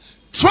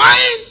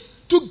 Trying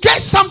to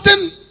get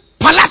something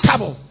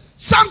palatable,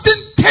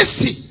 something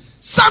tasty,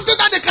 something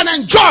that they can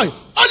enjoy,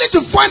 only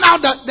to find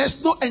out that there's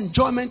no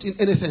enjoyment in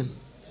anything.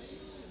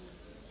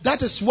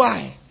 That is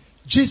why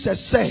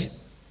Jesus said,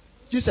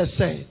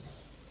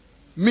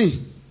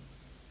 me,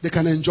 they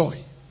can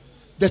enjoy.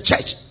 The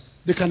church,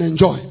 they can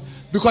enjoy.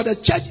 Because the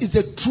church is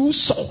the true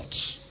salt.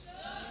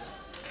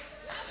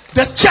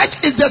 The church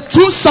is the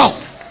true salt.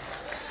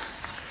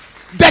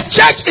 The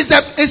church is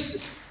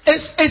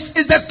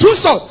the true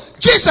salt.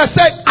 Jesus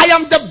said, I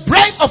am the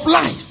bread of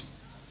life.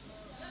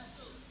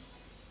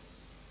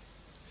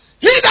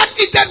 He that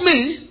eateth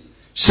me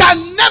shall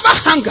never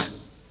hunger.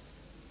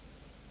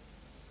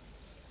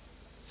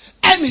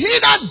 And he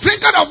that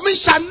drinketh of me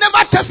shall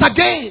never thirst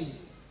again.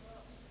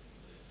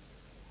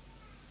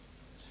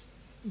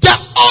 The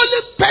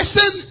only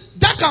person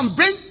that can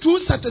bring true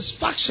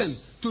satisfaction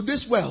to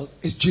this world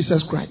is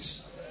Jesus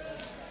Christ.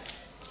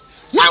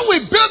 When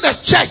we build a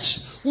church,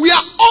 we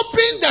are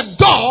opening the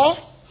door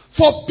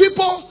for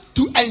people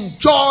to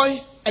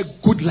enjoy a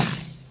good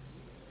life.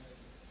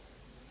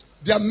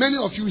 There are many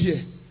of you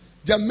here.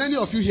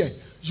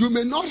 You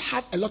may not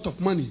have a lot of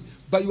money,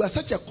 but you are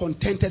such a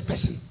contented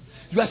person.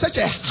 You are such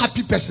a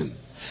happy person.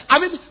 I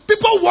mean,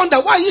 people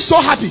wonder, why are you so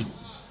happy?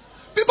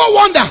 People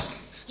wonder,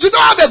 you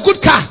don't have a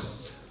good car,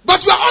 but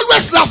you are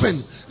always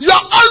laughing. You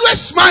are always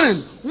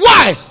smiling.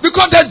 Why?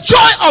 Because the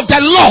joy of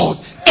the Lord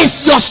is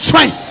your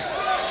strength.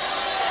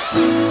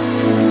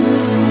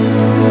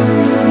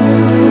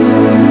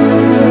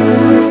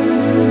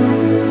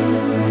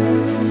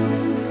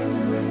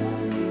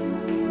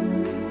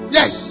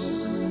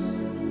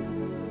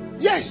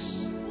 Yes.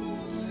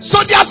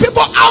 So there are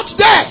people out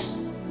there.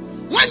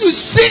 When you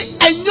see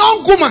a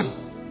young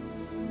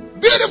woman,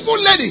 beautiful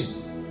lady,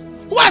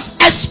 who has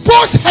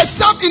exposed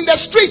herself in the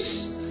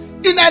streets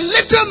in a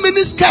little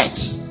miniskirt,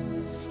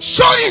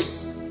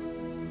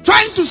 showing,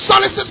 trying to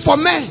solicit for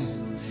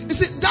men. You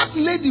see, that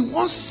lady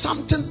wants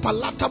something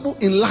palatable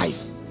in life.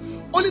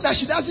 Only that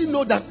she doesn't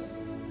know that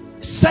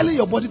selling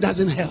your body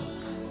doesn't help.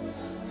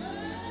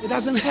 It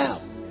doesn't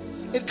help.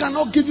 It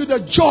cannot give you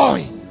the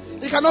joy.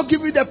 It cannot give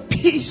you the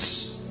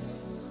peace.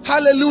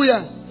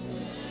 Hallelujah.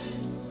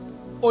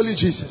 Only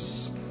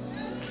Jesus.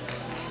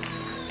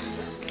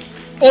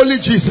 Only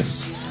Jesus.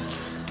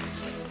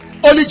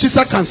 Only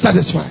Jesus can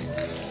satisfy.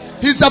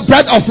 He's the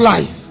bread of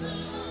life.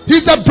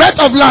 He's the bread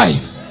of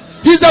life.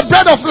 He's the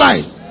bread of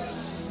life.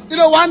 You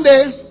know, one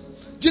day,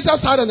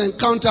 Jesus had an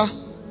encounter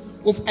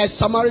with a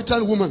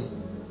Samaritan woman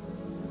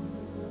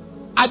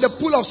at the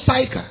pool of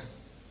Sychar.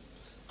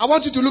 I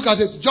want you to look at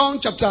it. John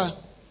chapter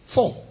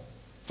 4,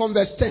 from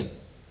verse 10.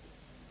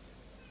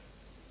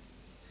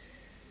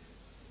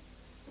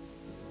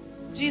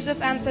 Jesus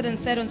answered and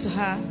said unto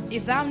her,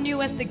 if thou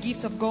knewest the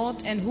gift of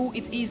God, and who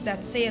it is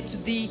that saith to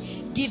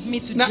thee, give me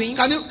to drink.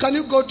 Can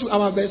you go to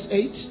our verse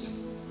 8?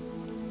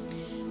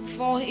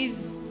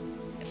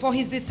 For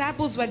his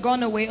disciples were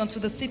gone away unto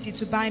the city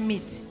to buy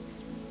meat.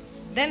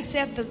 Then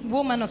said the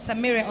woman of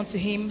Samaria unto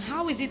him,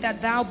 how is it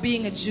that thou,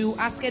 being a Jew,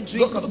 askest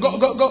drink of me?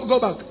 Go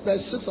back,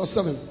 verse 6 or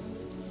 7.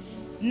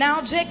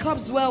 Now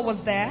Jacob's well was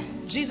there.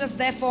 Jesus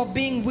therefore,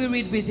 being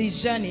wearied with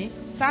his journey,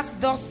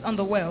 sat thus on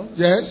the well.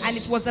 Yes. And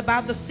it was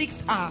about the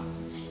 6th hour.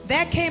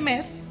 There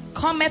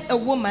cometh a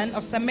woman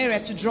of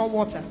Samaria to draw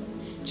water.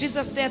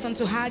 Jesus said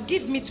unto her,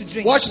 give me to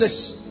drink. Watch this.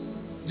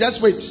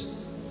 Just wait.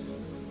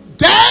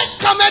 There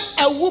cometh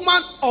a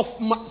woman of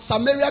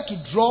Samaria to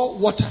draw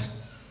water.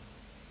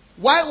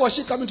 Why was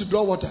she coming to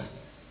draw water?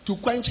 To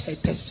quench her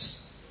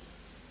thirst.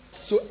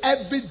 So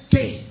every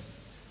day,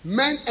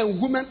 men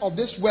and women of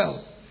this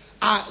world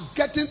are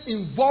getting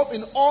involved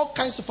in all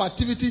kinds of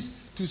activities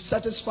to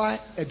satisfy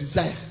a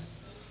desire.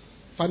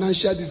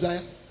 Financial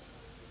desire,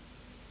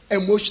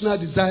 emotional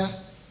desire,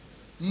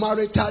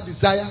 marital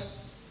desire,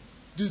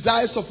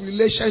 desires of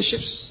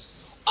relationships,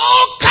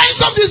 all kinds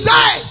of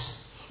desires.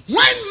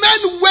 When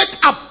men wake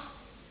up,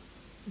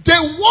 they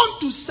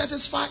want to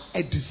satisfy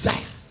a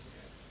desire.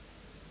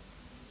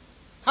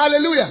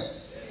 Hallelujah.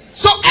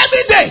 So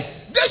every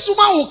day, this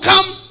woman will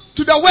come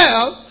to the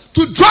well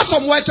to draw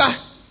some water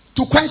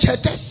to quench her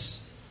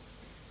thirst.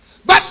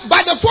 But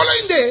by the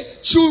following day,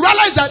 she will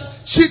realize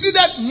that she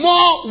needed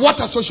more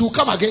water, so she will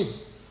come again.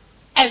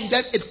 And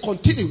then it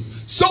continued.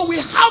 So we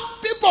have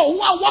people who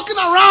are walking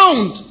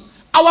around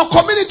our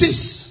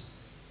communities,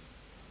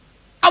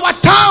 our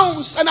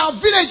towns and our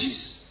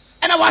villages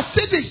and our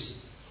cities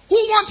who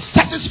want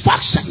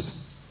satisfaction.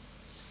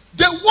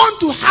 They want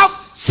to have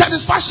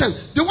satisfaction.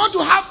 They want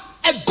to have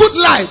a good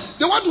life.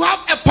 They want to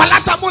have a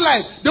palatable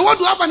life. They want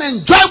to have an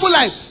enjoyable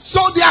life. So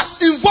they are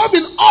involved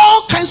in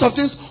all kinds of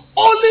things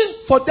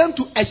only for them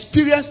to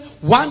experience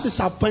one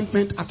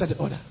disappointment after the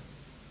other.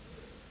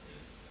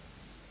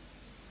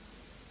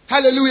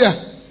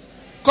 Hallelujah.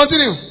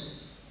 Continue.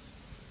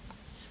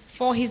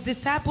 For his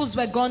disciples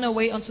were gone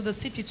away unto the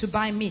city to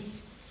buy meat.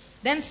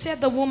 Then said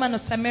the woman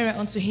of Samaria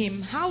unto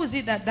him, How is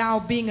it that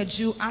thou, being a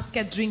Jew,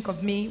 askest drink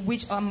of me,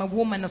 which am a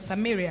woman of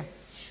Samaria?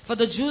 For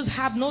the Jews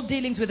have no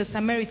dealings with the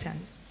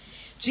Samaritans.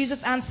 Jesus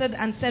answered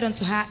and said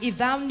unto her, If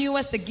thou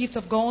knewest the gift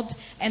of God,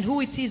 and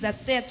who it is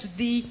that said to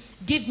thee,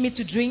 Give me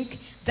to drink,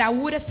 thou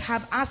wouldest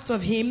have asked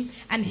of him,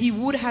 and he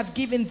would have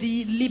given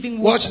thee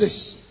living water. Watch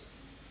this.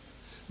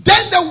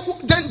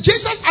 Then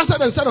Jesus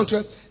answered and said unto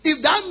her,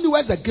 If thou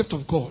knewest the gift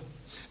of God,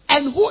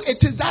 and who it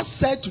is that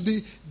said to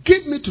thee,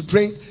 Give me to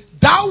drink,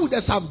 thou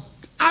wouldest have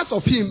asked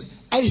of him,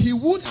 and he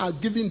would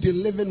have given thee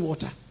living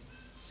water.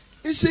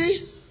 You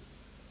see,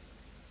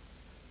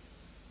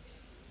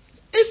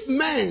 if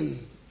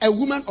men and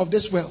women of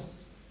this world,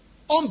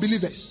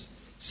 unbelievers,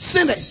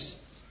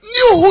 sinners,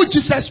 knew who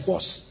Jesus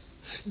was,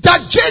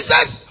 that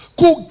Jesus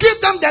could give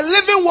them the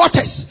living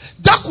waters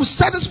that could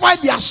satisfy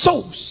their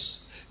souls,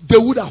 they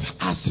would have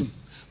asked him.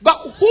 But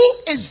who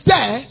is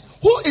there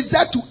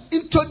to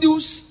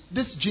introduce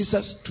this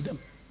Jesus to them?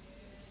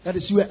 That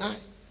is you and I.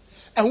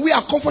 And we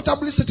are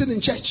comfortably sitting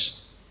in church.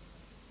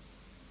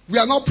 We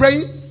are not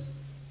praying.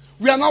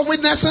 We are not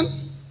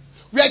witnessing.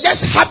 We are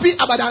just happy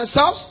about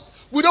ourselves.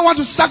 We don't want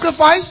to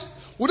sacrifice.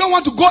 We don't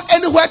want to go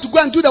anywhere to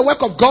go and do the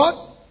work of God.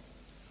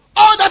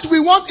 All that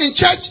we want in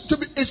church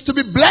is to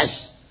be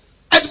blessed.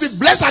 And to be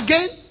blessed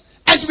again.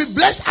 And to be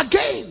blessed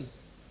again.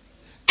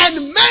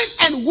 And men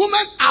and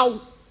women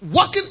are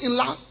walking in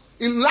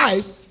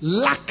life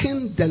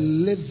lacking the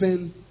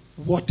living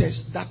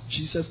waters that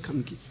Jesus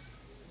can give.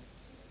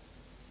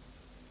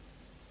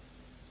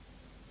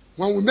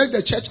 When we make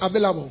the church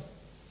available,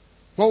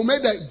 when we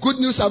make the good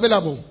news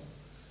available,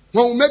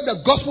 when we make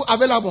the gospel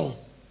available,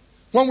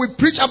 when we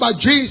preach about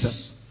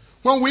Jesus,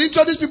 when we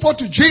introduce people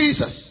to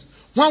Jesus,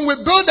 when we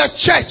build a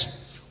church,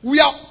 we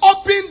are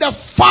opening the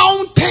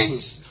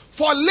fountains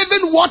for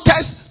living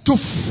waters to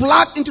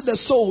flood into the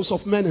souls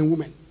of men and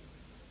women.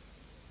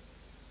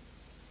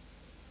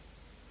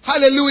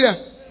 Hallelujah.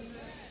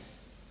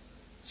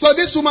 So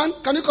this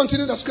woman, can you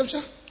continue the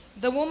scripture?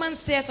 The woman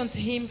saith unto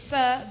him,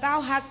 Sir,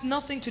 thou hast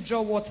nothing to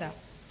draw water,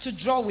 to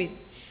draw with,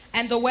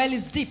 and the well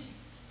is deep.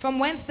 From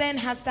whence then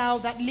hast thou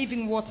that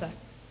living water?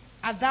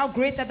 Art thou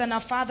greater than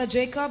our father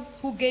Jacob,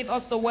 who gave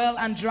us the well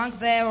and drank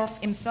thereof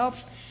himself,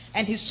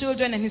 and his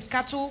children and his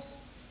cattle?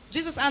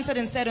 Jesus answered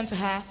and said unto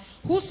her,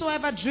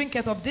 Whosoever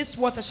drinketh of this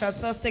water shall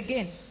thirst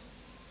again.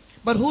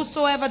 But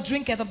whosoever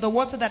drinketh of the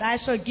water that I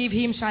shall give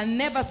him shall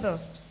never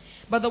thirst.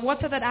 But the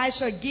water that I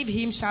shall give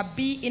him shall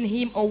be in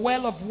him a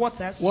well of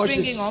water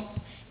springing up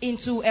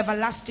into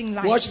everlasting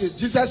life. Watch this.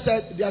 Jesus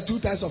said there are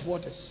two types of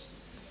waters.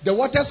 The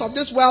waters of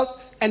this world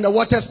and the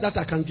waters that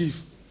I can give.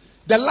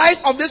 The life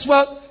of this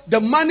world,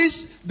 the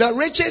monies, the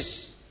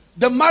riches,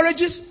 the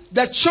marriages,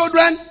 the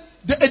children,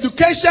 the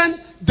education,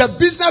 the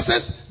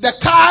businesses, the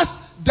cars,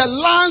 the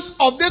lands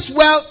of this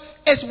world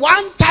is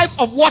one type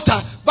of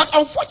water. But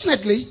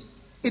unfortunately,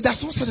 it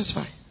does not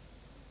satisfy.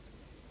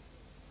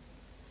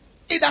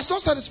 It does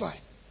not satisfy.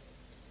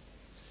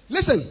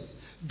 Listen,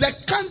 the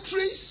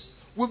countries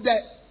with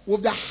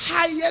the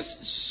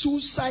highest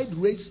suicide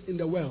rates in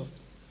the world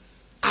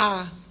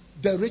are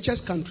the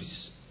richest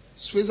countries.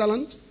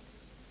 Switzerland,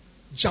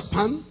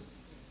 Japan,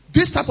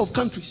 this type of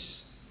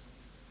countries.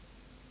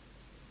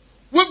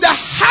 With the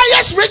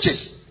highest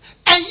riches.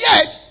 And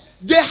yet,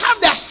 they have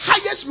the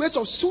highest rate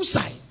of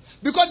suicide.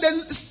 Because they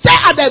stay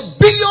at the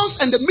billions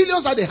and the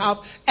millions that they have,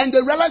 and they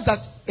realize that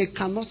it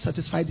cannot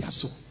satisfy their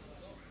soul.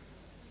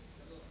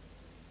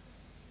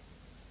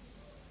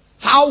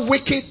 How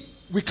wicked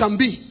we can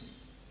be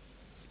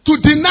to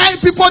deny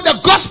people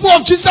the gospel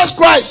of Jesus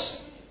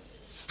Christ.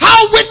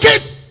 How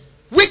wicked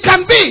we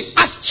can be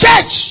as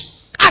church,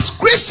 as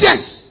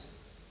Christians,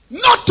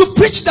 not to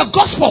preach the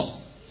gospel,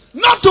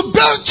 not to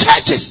build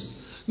churches,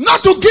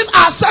 not to give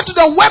ourselves to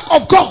the work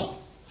of God.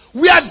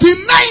 We are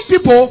denying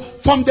people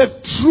from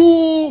the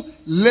true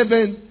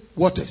living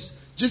waters.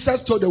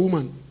 Jesus told the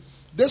woman,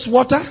 this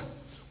water,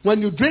 when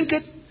you drink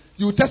it,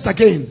 you will thirst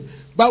again.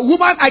 But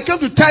woman, I came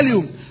to tell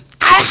you,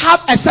 I have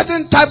a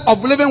certain type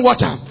of living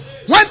water.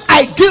 When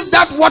I give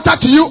that water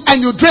to you and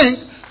you drink,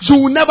 you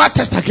will never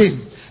thirst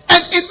again.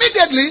 And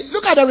immediately,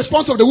 look at the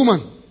response of the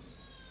woman.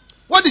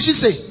 What did she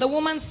say? The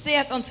woman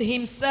saith unto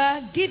him,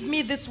 Sir, give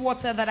me this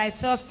water that I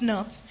thirst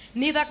not,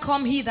 neither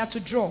come hither to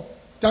draw.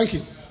 Thank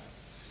you.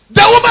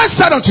 The woman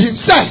said unto him,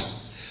 Sir,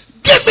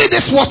 give me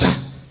this water,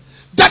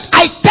 that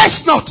I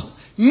thirst not,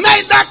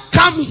 neither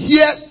come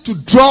here to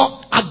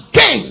draw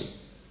again.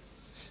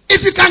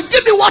 If you can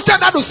give me water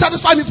that will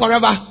satisfy me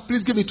forever,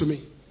 please give it to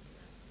me.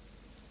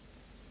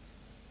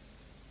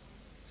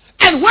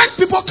 And when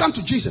people come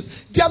to Jesus,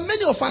 there are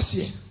many of us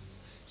here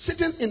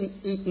sitting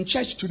in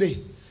church today.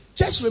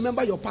 Just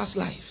remember your past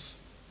life.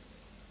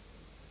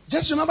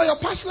 Just remember your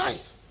past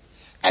life.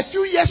 A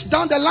few years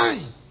down the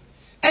line,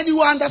 and you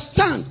will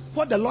understand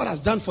what the Lord has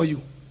done for you.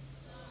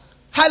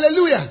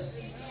 Hallelujah.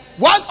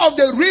 One of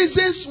the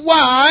reasons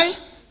why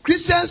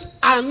Christians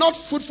are not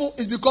fruitful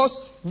is because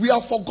we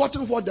have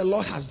forgotten what the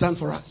Lord has done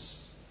for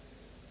us.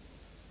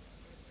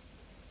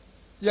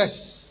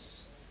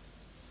 Yes.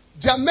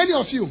 There are many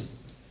of you.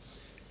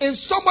 If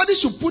somebody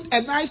should put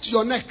a knife to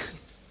your neck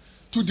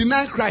to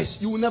deny Christ,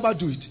 you will never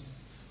do it.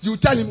 You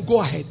will tell him,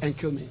 go ahead and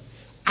kill me.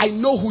 I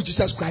know who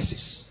Jesus Christ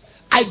is.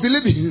 I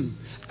believe in him.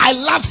 I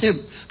love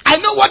him. I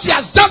know what he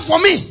has done for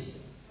me.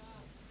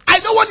 I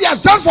know what he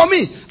has done for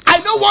me.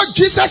 I know what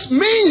Jesus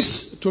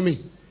means to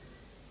me.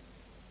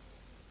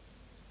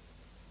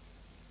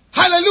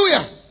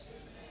 Hallelujah.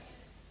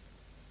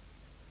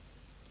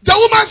 The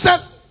woman said,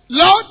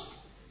 Lord,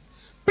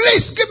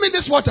 please give me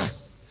this water.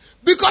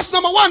 Because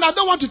number one, I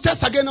don't want to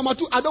test again. Number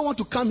two, I don't want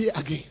to come here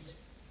again.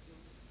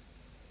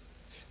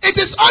 It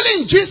is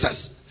only in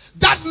Jesus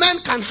that man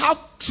can have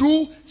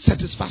true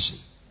satisfaction.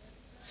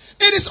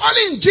 It is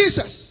only in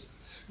Jesus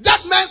that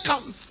man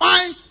can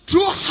find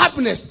true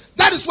happiness.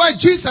 That is why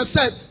Jesus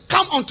said,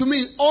 come unto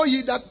me, all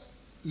ye that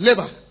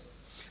labor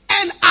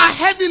and are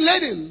heavy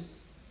laden,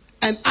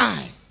 and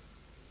I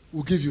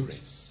will give you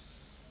rest.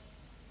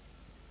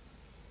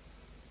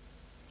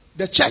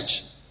 The church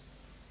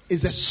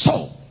is the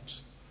salt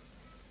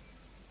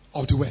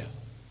of the world.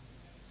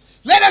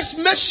 Let us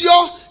make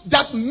sure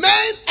that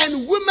men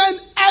and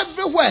women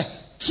everywhere,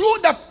 through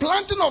the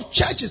planting of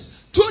churches,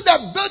 through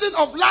the building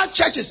of large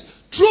churches,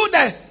 through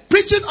the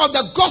preaching of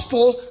the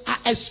gospel, are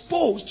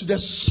exposed to the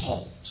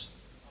salt.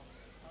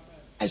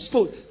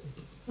 Exposed.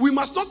 We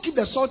must not keep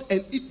the salt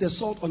and eat the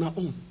salt on our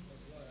own.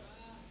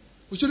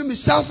 We shouldn't be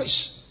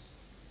selfish.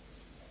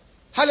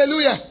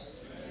 Hallelujah.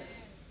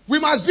 We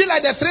must be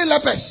like the three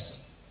lepers.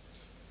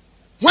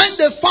 When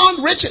they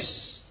found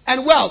riches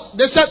and wealth,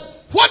 they said,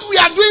 what we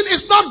are doing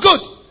is not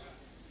good.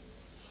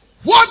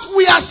 What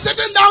we are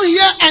sitting down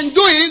here and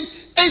doing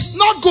is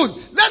not good.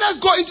 Let us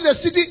go into the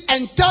city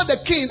and tell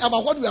the king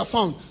about what we have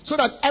found so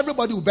that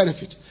everybody will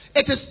benefit.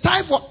 It is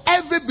time for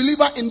every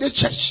believer in this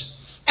church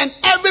and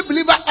every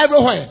believer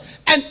everywhere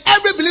and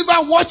every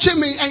believer watching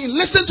me and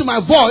listen to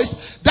my voice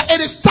that it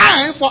is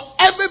time for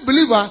every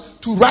believer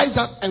to rise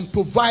up and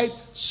provide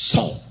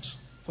salt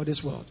for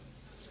this world.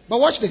 But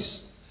watch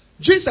this.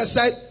 Jesus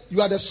said, you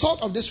are the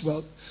salt of this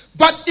world.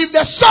 But if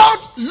the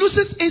salt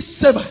loses its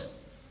savor,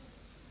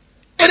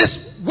 it is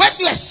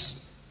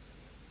worthless.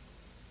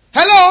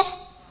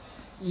 Hello?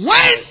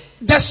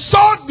 When the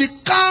salt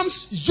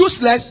becomes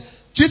useless,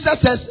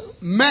 Jesus says,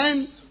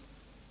 men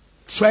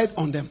tread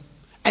on them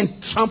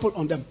and trample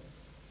on them.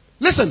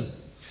 Listen,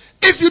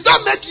 if you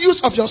don't make use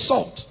of your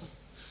salt,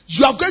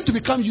 you are going to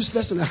become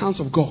useless in the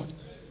hands of God.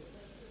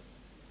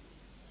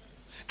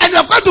 And you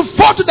are going to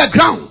fall to the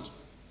ground.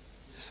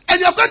 And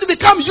you are going to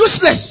become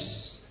useless.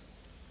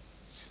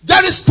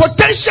 There is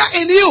potential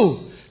in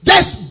you.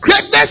 There's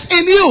greatness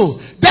in you.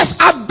 There's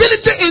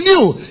ability in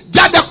you.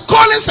 There are the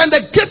callings and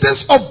the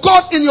giftings of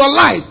God in your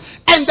life.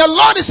 And the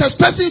Lord is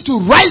expecting you to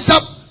rise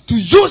up to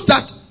use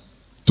that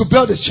to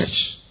build His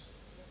church.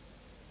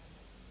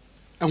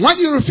 And when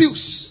you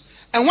refuse,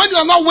 and when you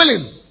are not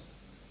willing,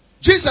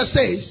 Jesus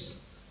says,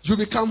 you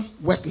become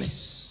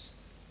worthless.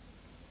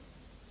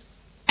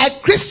 A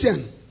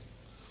Christian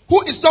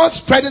who is not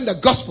spreading the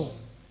gospel,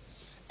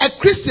 a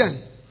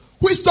Christian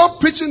who is not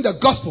preaching the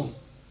gospel,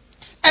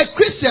 a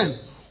Christian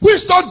who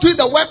is not doing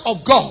the work of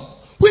God,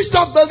 who is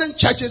not building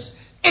churches,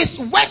 is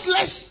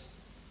worthless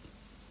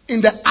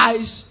in the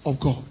eyes of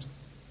God.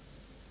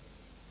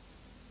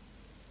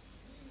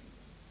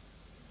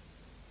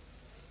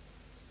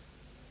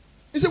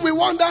 You see, we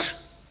wonder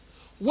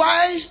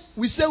why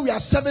we say we are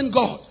serving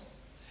God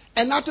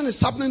and nothing is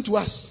happening to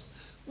us.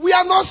 We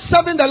are not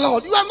serving the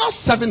Lord. You are not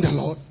serving the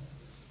Lord.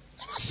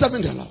 You are not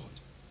serving the Lord.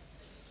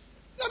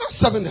 You are not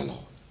serving the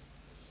Lord.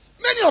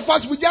 Many of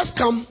us, we just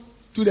come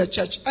to the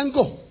church and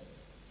go.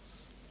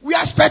 We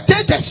are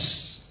spectators.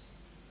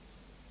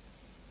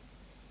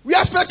 We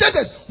are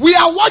spectators. We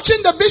are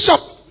watching the bishop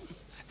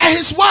and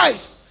his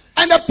wife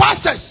and the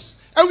pastors,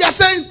 and we are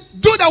saying,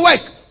 do the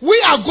work. We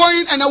are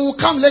going and I will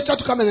come later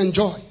to come and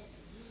enjoy.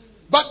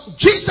 But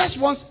Jesus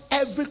wants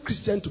every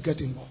Christian to get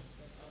involved.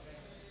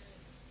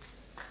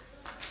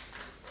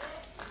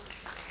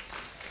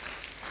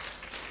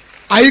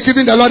 Are you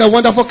giving the Lord a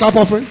wonderful clap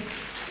offering?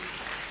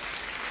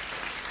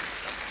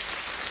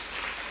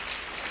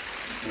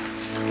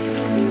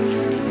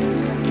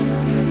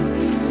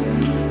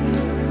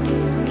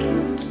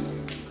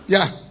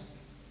 Yeah.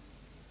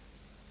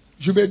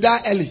 You may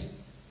die early.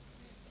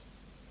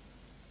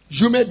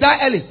 You may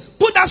die early.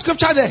 Put that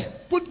scripture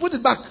there. Put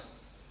it back.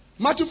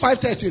 Matthew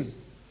 5:13.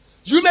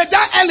 You may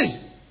die early.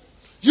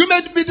 You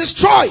may be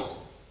destroyed.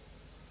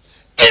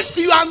 If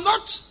you are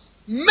not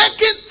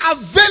making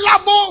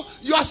available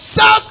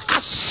yourself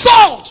as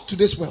salt to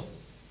this world.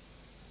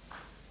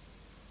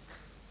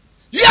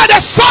 You are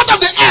the salt of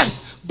the earth.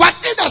 But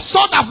if the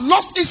salt have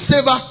lost its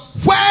savor,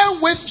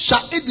 wherewith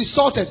shall it be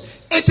salted?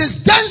 It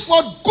is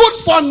thenceforth good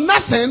for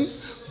nothing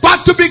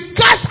but to be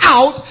cast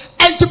out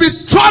and to be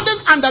trodden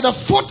under the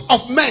foot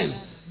of men.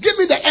 Give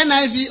me the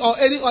NIV or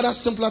any other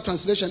simpler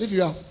translation if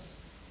you have.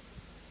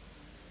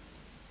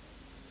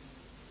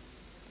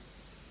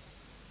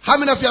 How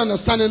many of you are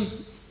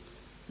understanding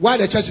why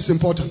the church is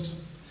important?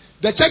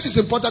 The church is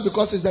important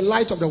because it's the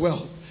light of the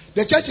world.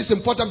 The church is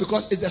important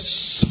because it's the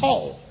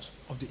salt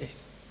of the earth.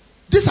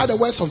 These are the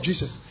words of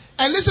Jesus.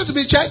 And listen to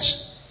me, church.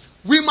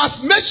 We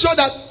must make sure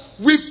that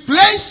we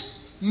place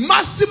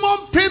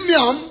maximum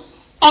premium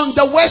on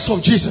the words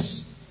of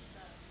Jesus.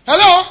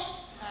 Hello?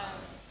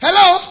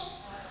 Hello?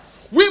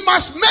 We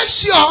must make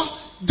sure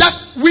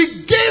that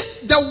we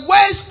give the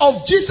words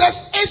of Jesus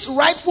its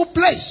rightful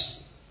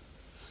place.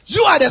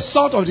 You are the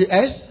salt of the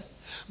earth.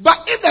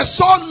 But if the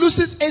salt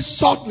loses its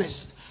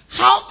saltness,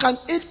 how can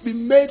it be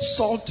made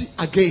salty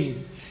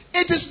again?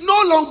 It is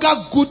no longer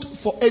good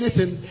for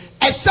anything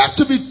except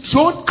to be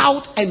thrown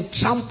out and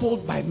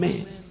trampled by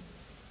men.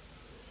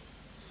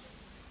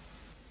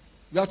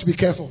 You have to be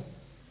careful.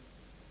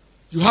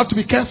 You have to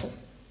be careful.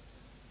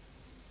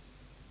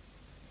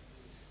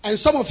 And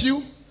some of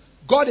you,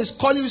 God is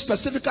calling you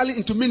specifically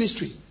into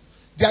ministry.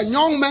 There are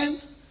young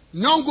men,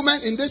 young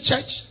women in this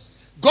church.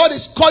 God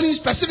is calling you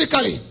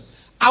specifically.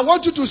 I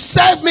want you to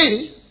serve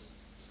me.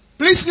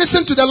 Please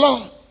listen to the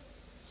Lord.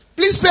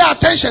 Please pay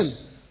attention.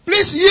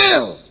 Please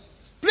yield.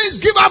 Please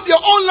give up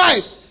your own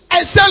life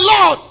and say,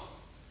 Lord,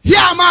 here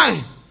am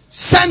I.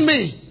 Send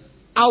me.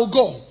 I'll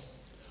go.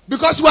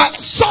 Because we are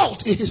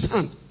salt in his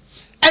hand.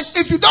 And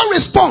if you don't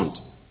respond,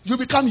 you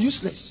become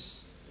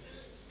useless.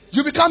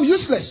 You become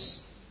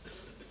useless.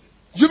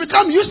 You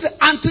become useless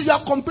until you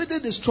are completely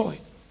destroyed.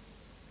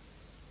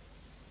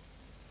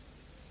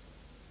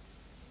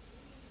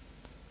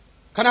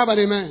 Can I have an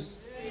amen?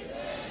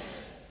 Amen?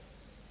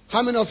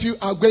 How many of you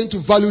are going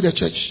to value the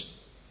church?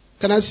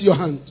 Can I see your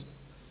hand?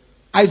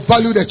 I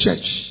value the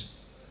church.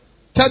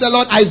 Tell the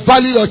Lord, I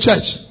value your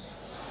church.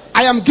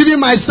 I am giving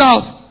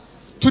myself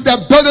to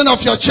the building of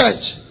your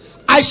church.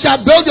 I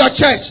shall build your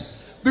church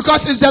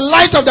because it's the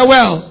light of the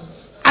world.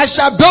 I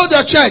shall build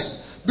your church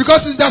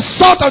because it's the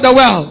salt of the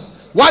world.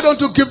 Why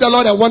don't you give the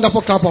Lord a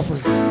wonderful clap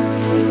offering?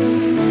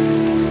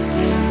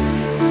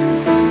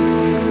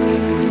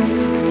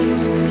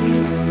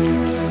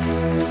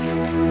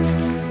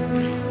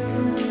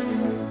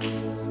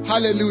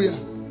 Hallelujah.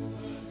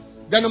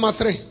 Then number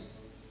 3.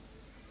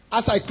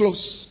 As I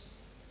close.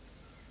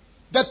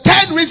 The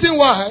third reason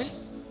why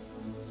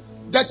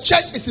the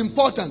church is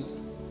important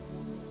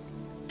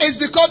is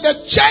because the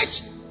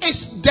church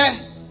is the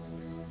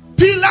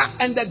pillar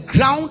and the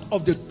ground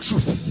of the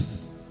truth.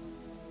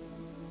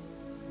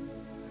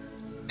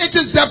 It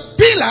is the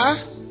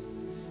pillar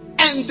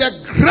and the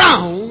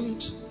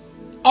ground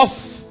of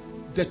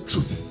the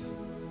truth.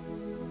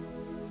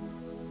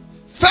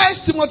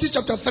 1 Timothy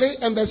chapter 3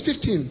 and verse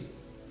 15.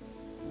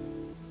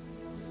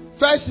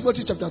 1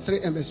 Timothy chapter 3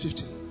 and verse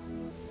 15.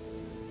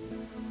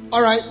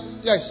 Alright,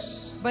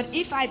 yes. But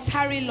if I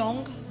tarry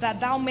long, that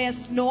thou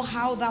mayest know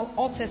how thou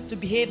oughtest to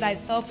behave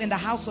thyself in the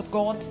house of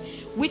God,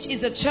 which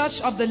is the church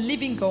of the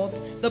living God,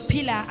 the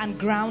pillar and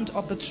ground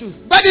of the truth.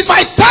 But if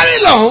I tarry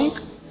long,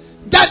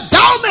 that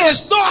thou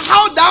mayest know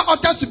how thou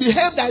oughtest to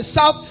behave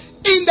thyself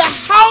in the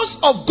house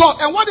of God.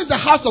 And what is the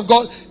house of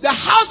God? The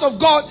house of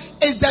God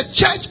is the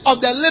church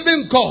of the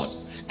living God.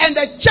 And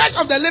the church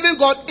of the living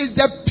God is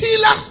the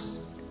pillar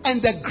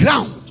and the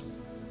ground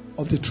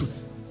of the truth.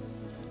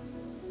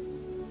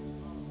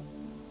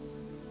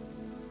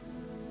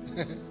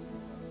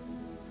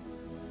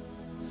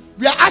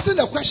 We are asking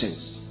the questions.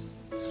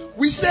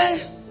 We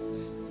say,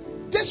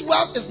 this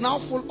world is now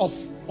full of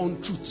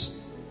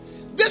untruths.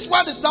 This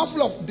world is now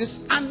full of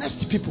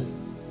dishonest people,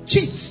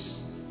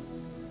 cheats.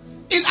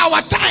 In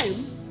our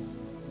time,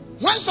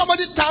 when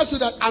somebody tells you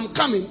that I'm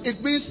coming,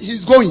 it means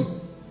he's going.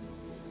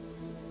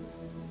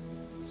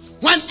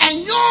 When a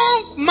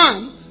young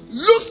man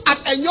looks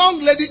at a young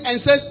lady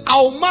and says,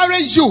 I'll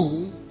marry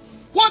you,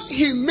 what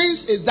he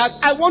means is that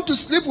I want to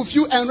sleep with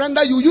you and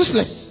render you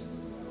useless.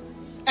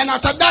 And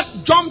after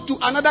that, jump to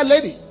another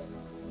lady.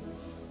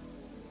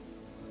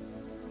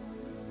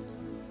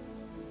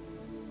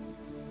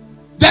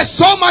 There's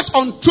so much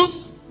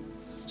untruth,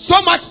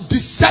 so much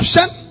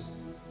deception.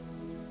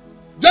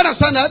 Do you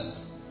understand that?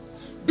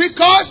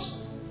 Because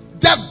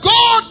the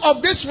God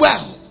of this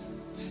world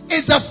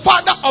is the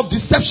father of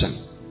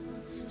deception.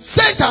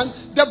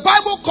 Satan, the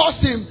Bible calls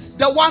him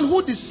the one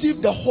who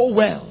deceived the whole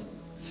world.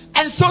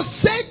 And so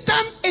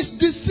Satan is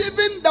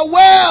deceiving the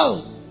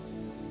world.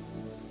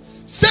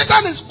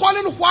 Satan is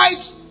calling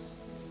white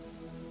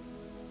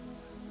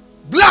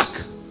black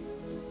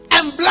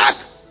and black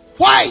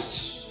white.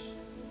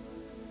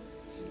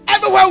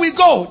 Everywhere we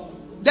go,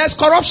 there's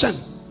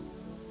corruption,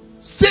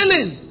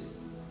 stealing,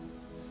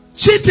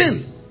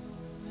 cheating.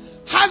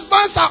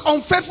 Husbands are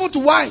unfaithful to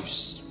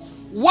wives.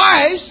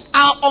 Wives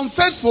are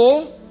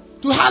unfaithful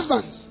to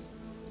husbands.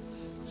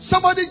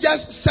 Somebody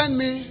just sent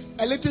me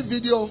a little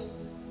video,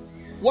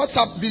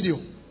 WhatsApp video.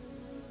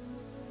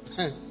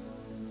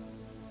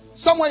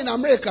 Somewhere in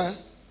America,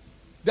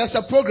 there's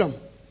a program.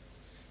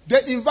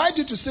 They invite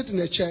you to sit in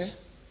a chair,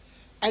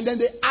 and then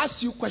they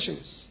ask you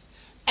questions.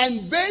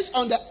 And based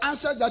on the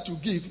answer that you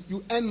give,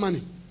 you earn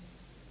money.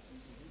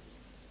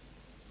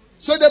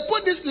 So they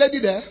put this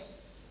lady there.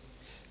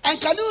 And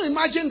can you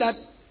imagine that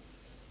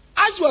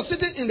as you were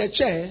sitting in the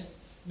chair,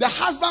 the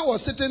husband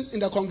was sitting in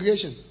the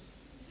congregation.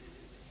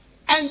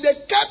 And they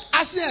kept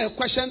asking her a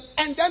question,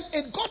 and then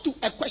it got to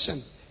a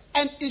question.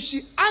 And if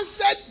she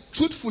answered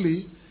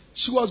truthfully,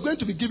 she was going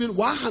to be given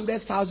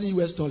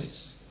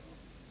 $100,000.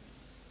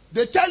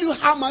 They tell you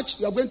how much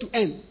you are going to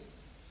earn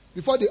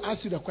before they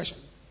ask you the question.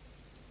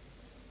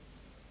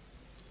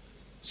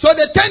 So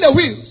they turn the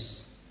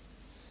wheels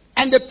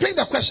and they play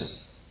the question.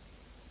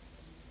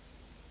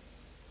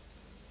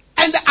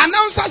 And the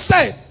announcer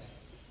said,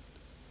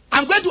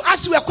 I'm going to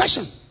ask you a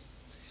question.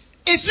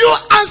 If you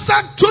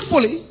answer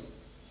truthfully,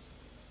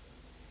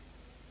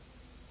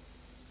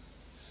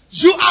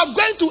 you are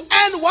going to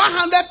earn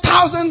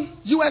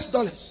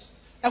 $100,000.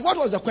 And what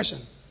was the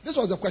question? This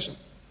was the question.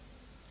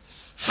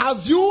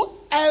 Have you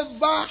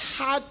ever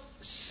had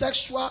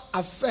sexual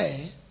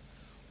affair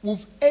with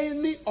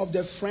any of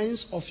the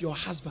friends of your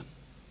husband?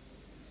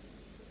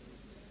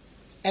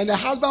 And the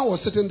husband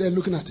was sitting there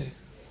looking at her.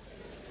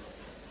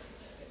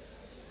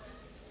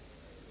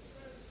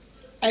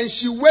 And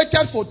she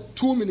waited for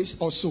 2 minutes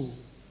or so.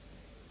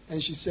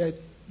 And she said,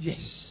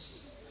 yes.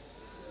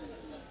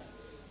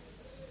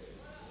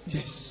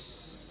 Yes.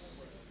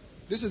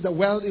 This is the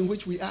world in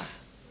which we are.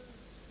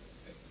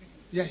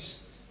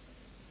 Yes.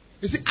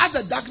 You see, as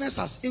the darkness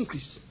has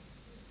increased,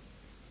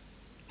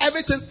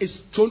 everything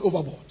is thrown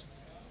overboard.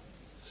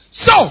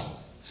 So,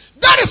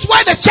 that is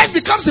why the church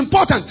becomes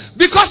important.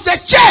 Because the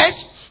church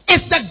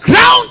is the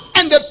ground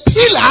and the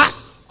pillar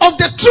of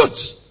the truth.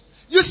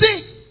 You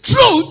see,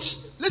 truth,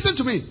 listen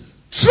to me.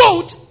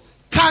 Truth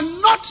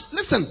cannot,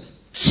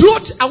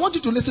 I want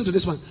you to listen to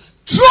this one.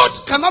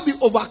 Truth cannot be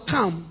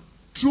overcome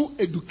through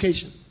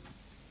education.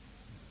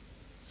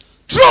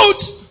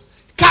 Truth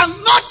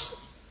cannot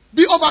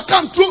be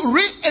overcome through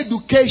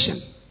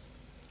re-education.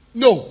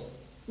 No.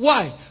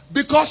 Why?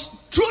 Because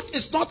truth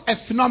is not a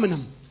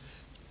phenomenon.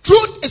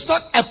 Truth is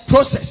not a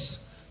process.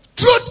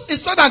 Truth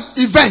is not an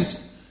event.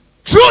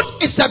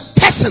 Truth is a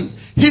person.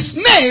 His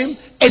name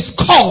is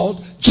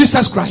called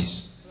Jesus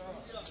Christ.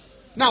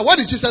 Now, what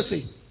did Jesus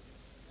say?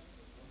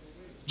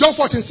 John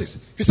 14:6.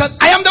 He said,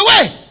 I am the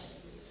way.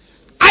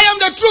 I am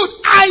the truth.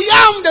 I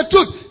am the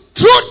truth.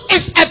 Truth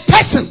is a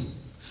person.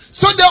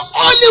 So the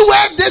only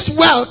way this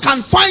world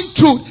can find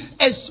truth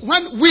is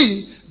when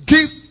we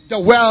give the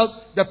world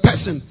the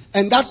person.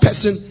 And that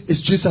person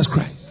is Jesus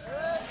Christ.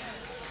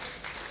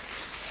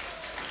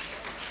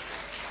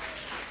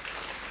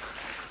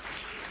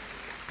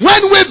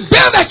 When we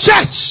build a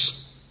church,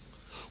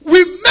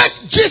 we make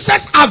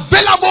Jesus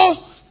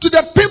available to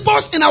the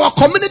peoples in our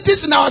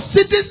communities, in our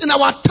cities, in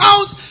our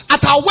towns,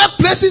 at our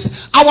workplaces,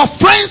 our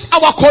friends,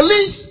 our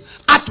colleagues,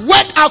 at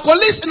work, our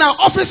colleagues in our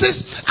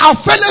offices, our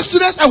fellow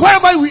students, and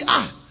wherever we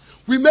are.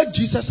 We make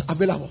Jesus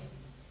available.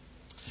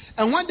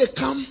 And when they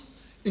come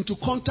into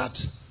contact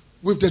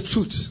with the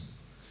truth,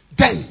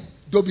 then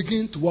they'll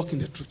begin to walk in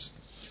the truth.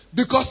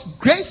 Because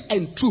grace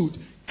and truth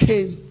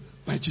came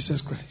by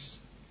Jesus Christ.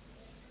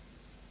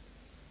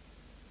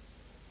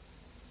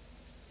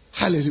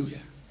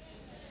 Hallelujah.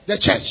 The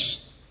church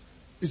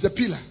is the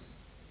pillar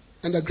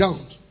and the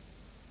ground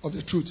of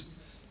the truth.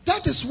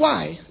 That is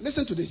why,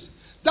 listen to this.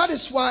 That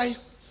is why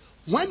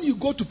when you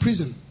go to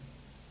prison,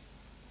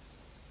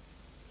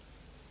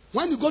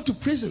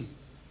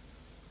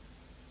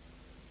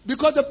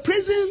 because the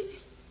prison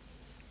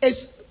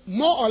is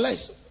more or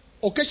less,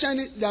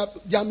 occasionally there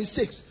are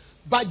mistakes.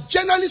 But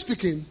generally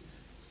speaking,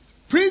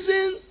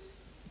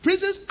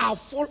 prisons are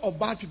full of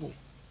bad people,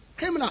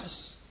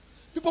 criminals,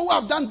 people who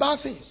have done bad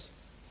things.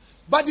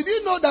 But did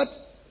you know that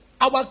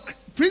our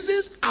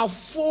prisons are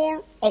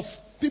full of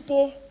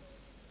people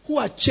who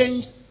are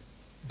changed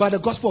by the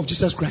gospel of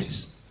Jesus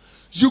Christ?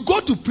 You go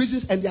to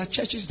prisons and there are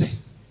churches there.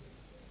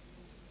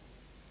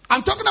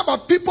 I'm talking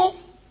about people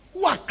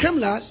who are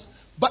criminals,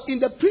 but in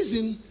the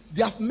prison,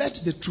 they have met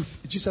the truth,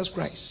 Jesus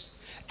Christ.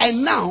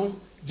 And now,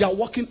 they are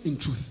walking in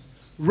truth.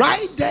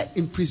 Right there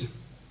in prison.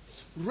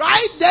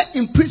 Right there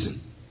in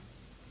prison.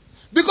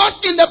 Because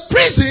in the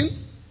prison,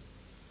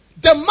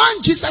 the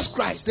man Jesus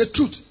Christ, the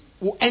truth,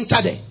 will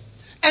enter there.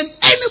 And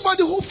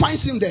anybody who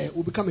finds him there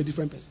will become a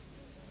different person.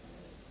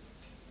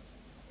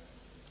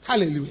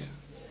 Hallelujah.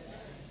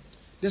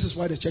 This is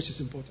why the church is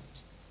important.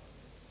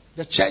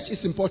 The church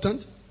is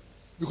important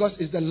because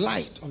it's the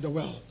light of the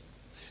world.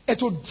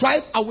 It will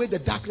drive away the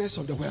darkness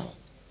of the world.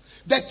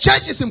 The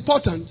church is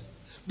important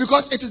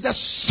because it is the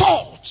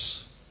salt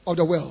of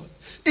the world.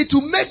 It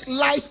will make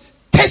life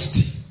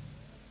tasty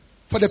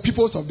for the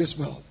peoples of this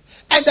world.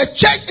 And the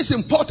church is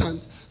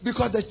important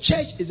because the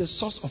church is the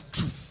source of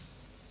truth.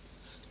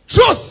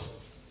 Truth.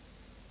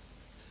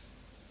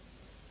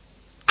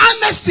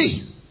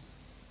 Honesty.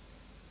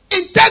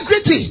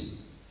 Integrity.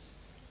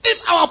 If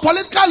our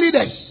political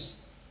leaders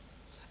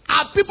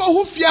are people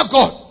who fear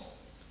God,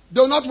 they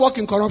will not walk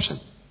in corruption.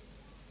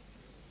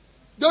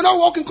 They will not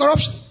walk in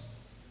corruption.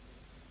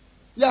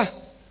 Yeah.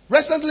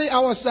 Recently I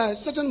was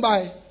sitting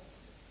by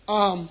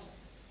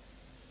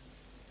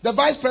the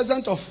vice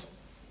president of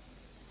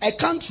a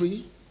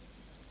country,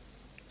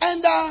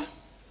 and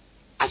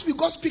as we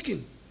got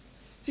speaking,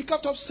 he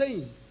kept on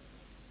saying,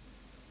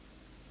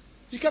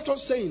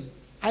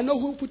 I know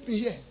who put me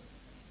here.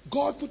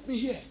 God put me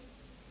here.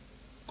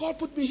 God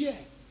put me here.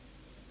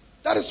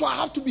 That is why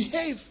I have to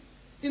behave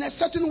in a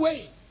certain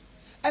way.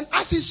 And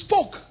as he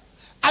spoke,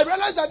 I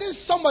realized that this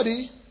is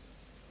somebody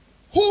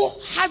who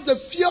has the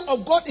fear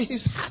of God in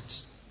his heart.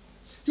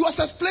 He was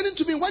explaining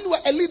to me, when you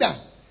are a leader,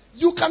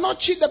 you cannot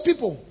cheat the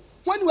people.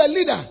 When you are a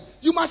leader,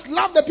 you must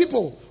love the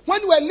people.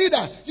 When you are a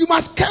leader, you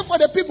must care for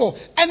the people.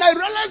 And I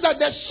realized that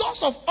the source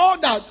of all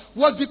that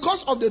was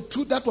because of the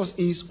truth that was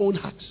in his own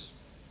heart.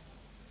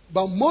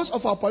 But most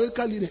of our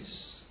political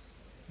leaders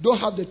don't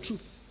have the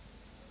truth.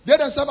 They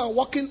themselves are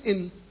walking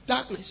in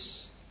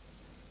darkness.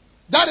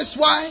 That is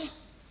why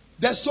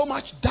there's so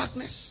much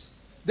darkness.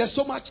 There's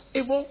so much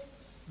evil.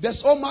 There's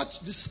so much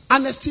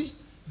dishonesty.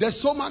 There's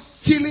so much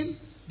stealing.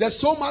 There's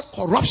so much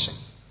corruption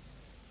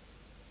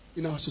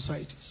in our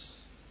societies.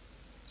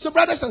 So,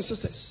 brothers and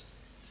sisters,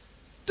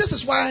 this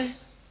is why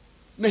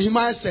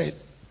Nehemiah said,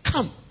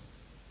 come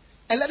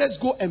and let us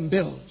go and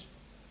build.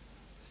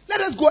 Let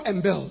us go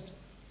and build.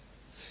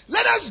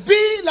 Let us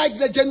be like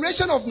the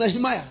generation of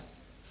Nehemiah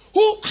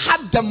who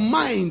had the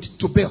mind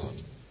to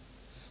build.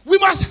 We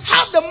must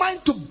have the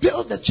mind to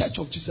build the church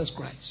of Jesus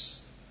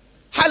Christ.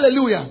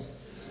 Hallelujah.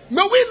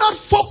 May we not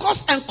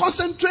focus and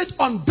concentrate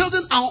on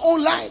building our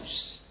own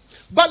lives,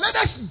 but let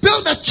us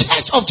build the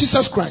church of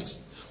Jesus Christ.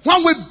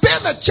 When we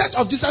build the church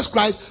of Jesus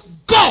Christ,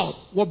 God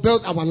will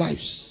build our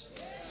lives.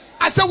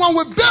 I said, when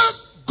we build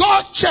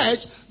God's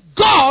church,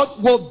 God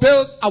will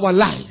build our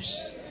lives.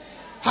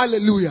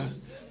 Hallelujah.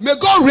 May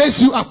God raise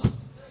you up.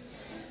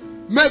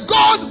 May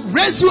God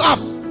raise you up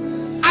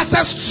as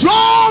a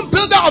strong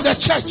builder of the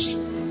church.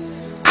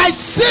 I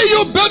see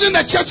you building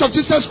the church of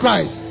Jesus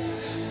Christ.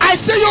 I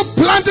see you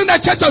planting the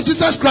church of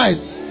Jesus Christ.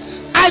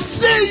 I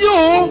see you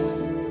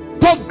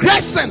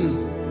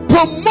progressing,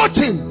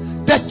 promoting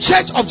the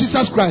church of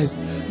Jesus Christ.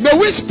 May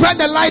we spread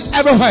the light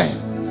everywhere.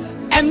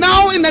 And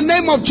now in the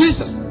name of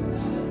Jesus,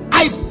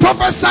 I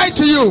prophesy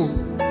to you,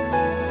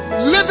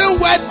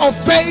 Living Word of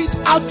Faith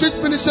Outreach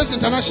Ministries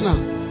International.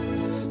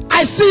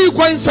 I see you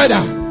going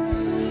further.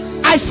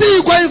 I see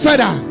you going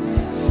further.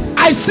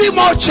 I see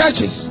more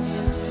churches.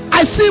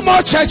 I see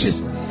more churches.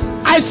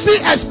 I see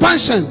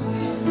expansion.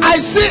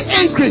 I see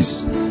increase.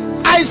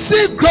 I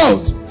see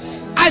growth.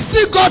 I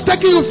see God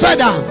taking you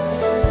further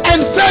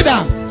and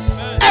further.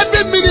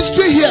 Every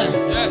ministry here,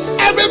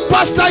 every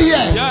pastor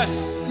here,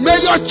 may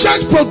your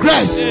church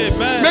progress.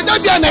 Amen. May there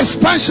be an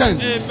expansion.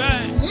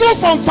 Amen. Move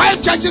from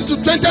 5 churches to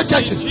 20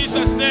 churches,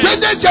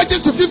 20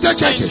 churches to 50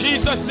 churches,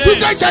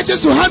 50 churches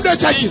to 100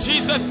 churches.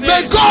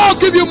 May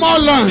God give you more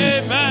land.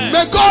 Amen.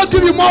 May God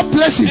give you more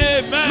places.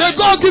 Amen. May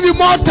God give you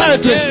more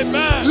territories.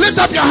 Amen.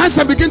 Lift up your hands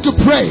and begin to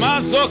pray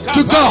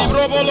to God.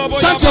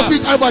 Stand to your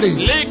feet, everybody.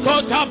 Lift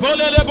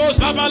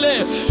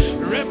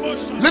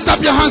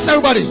up your hands,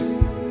 everybody,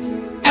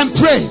 and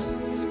pray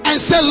and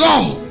say,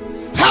 Lord,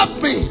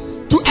 help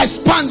me to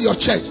expand your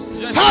church.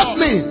 Help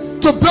me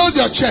to build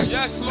your church.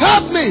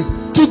 Help me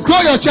to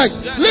grow your church.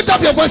 Lift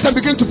up your voice and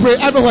begin to pray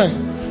everywhere.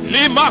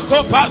 Lift up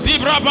your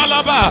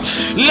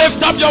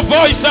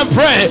voice and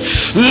pray.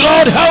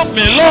 Lord, help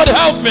me. Lord,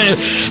 help me.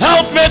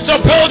 Help me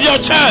to build your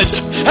church.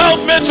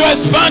 Help me to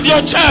expand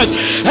your church.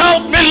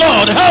 Help me,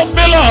 Lord. Help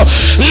me, Lord.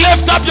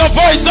 Lift up your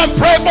voice and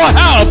pray for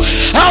help.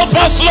 Help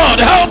us, Lord.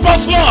 Help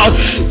us, Lord,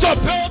 to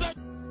build.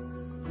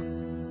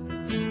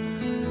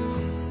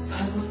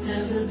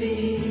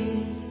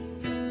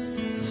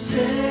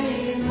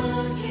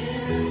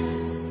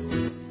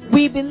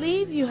 We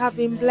believe you have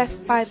been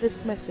blessed by this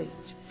message.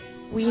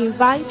 We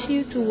invite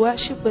you to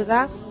worship with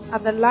us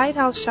at the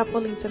Lighthouse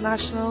Chapel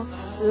International,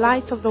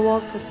 Light of the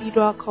World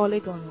Cathedral,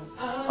 Korle Gonno,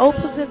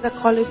 opposite the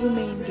Korle Bu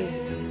main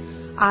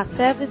gate. Our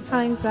service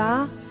times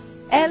are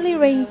early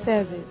rain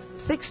service,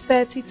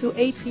 6:30 to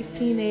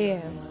 8:15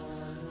 a.m.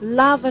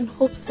 Love and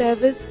Hope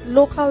service,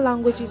 local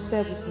languages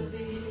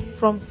services,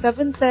 from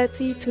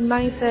 7:30 to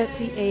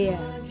 9:30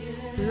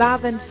 a.m.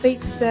 Love and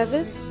Faith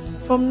service,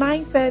 from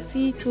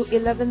 9:30 to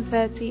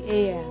 11:30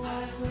 a.m.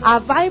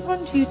 Our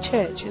Vibrant Youth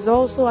Church is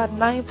also at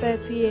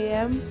 9:30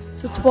 a.m.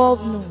 to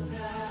 12 noon.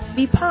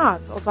 Be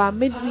part of our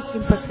midweek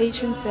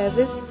impartation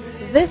service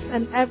this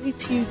and every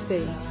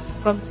Tuesday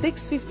from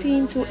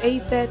 6:15 to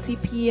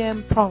 8:30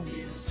 p.m. prompt.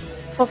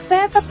 For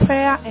further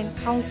prayer and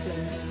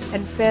counseling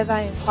and further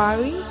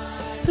inquiries,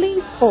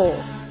 please call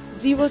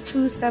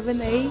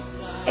 0278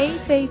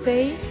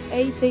 888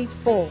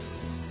 884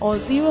 or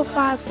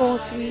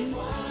 0543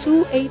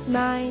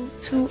 289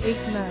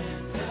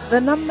 289. The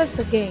numbers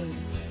again: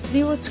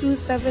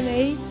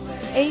 0278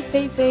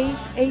 888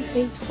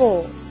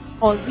 884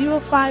 or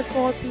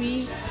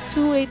 0543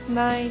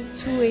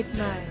 289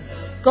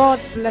 289. God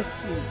bless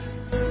you.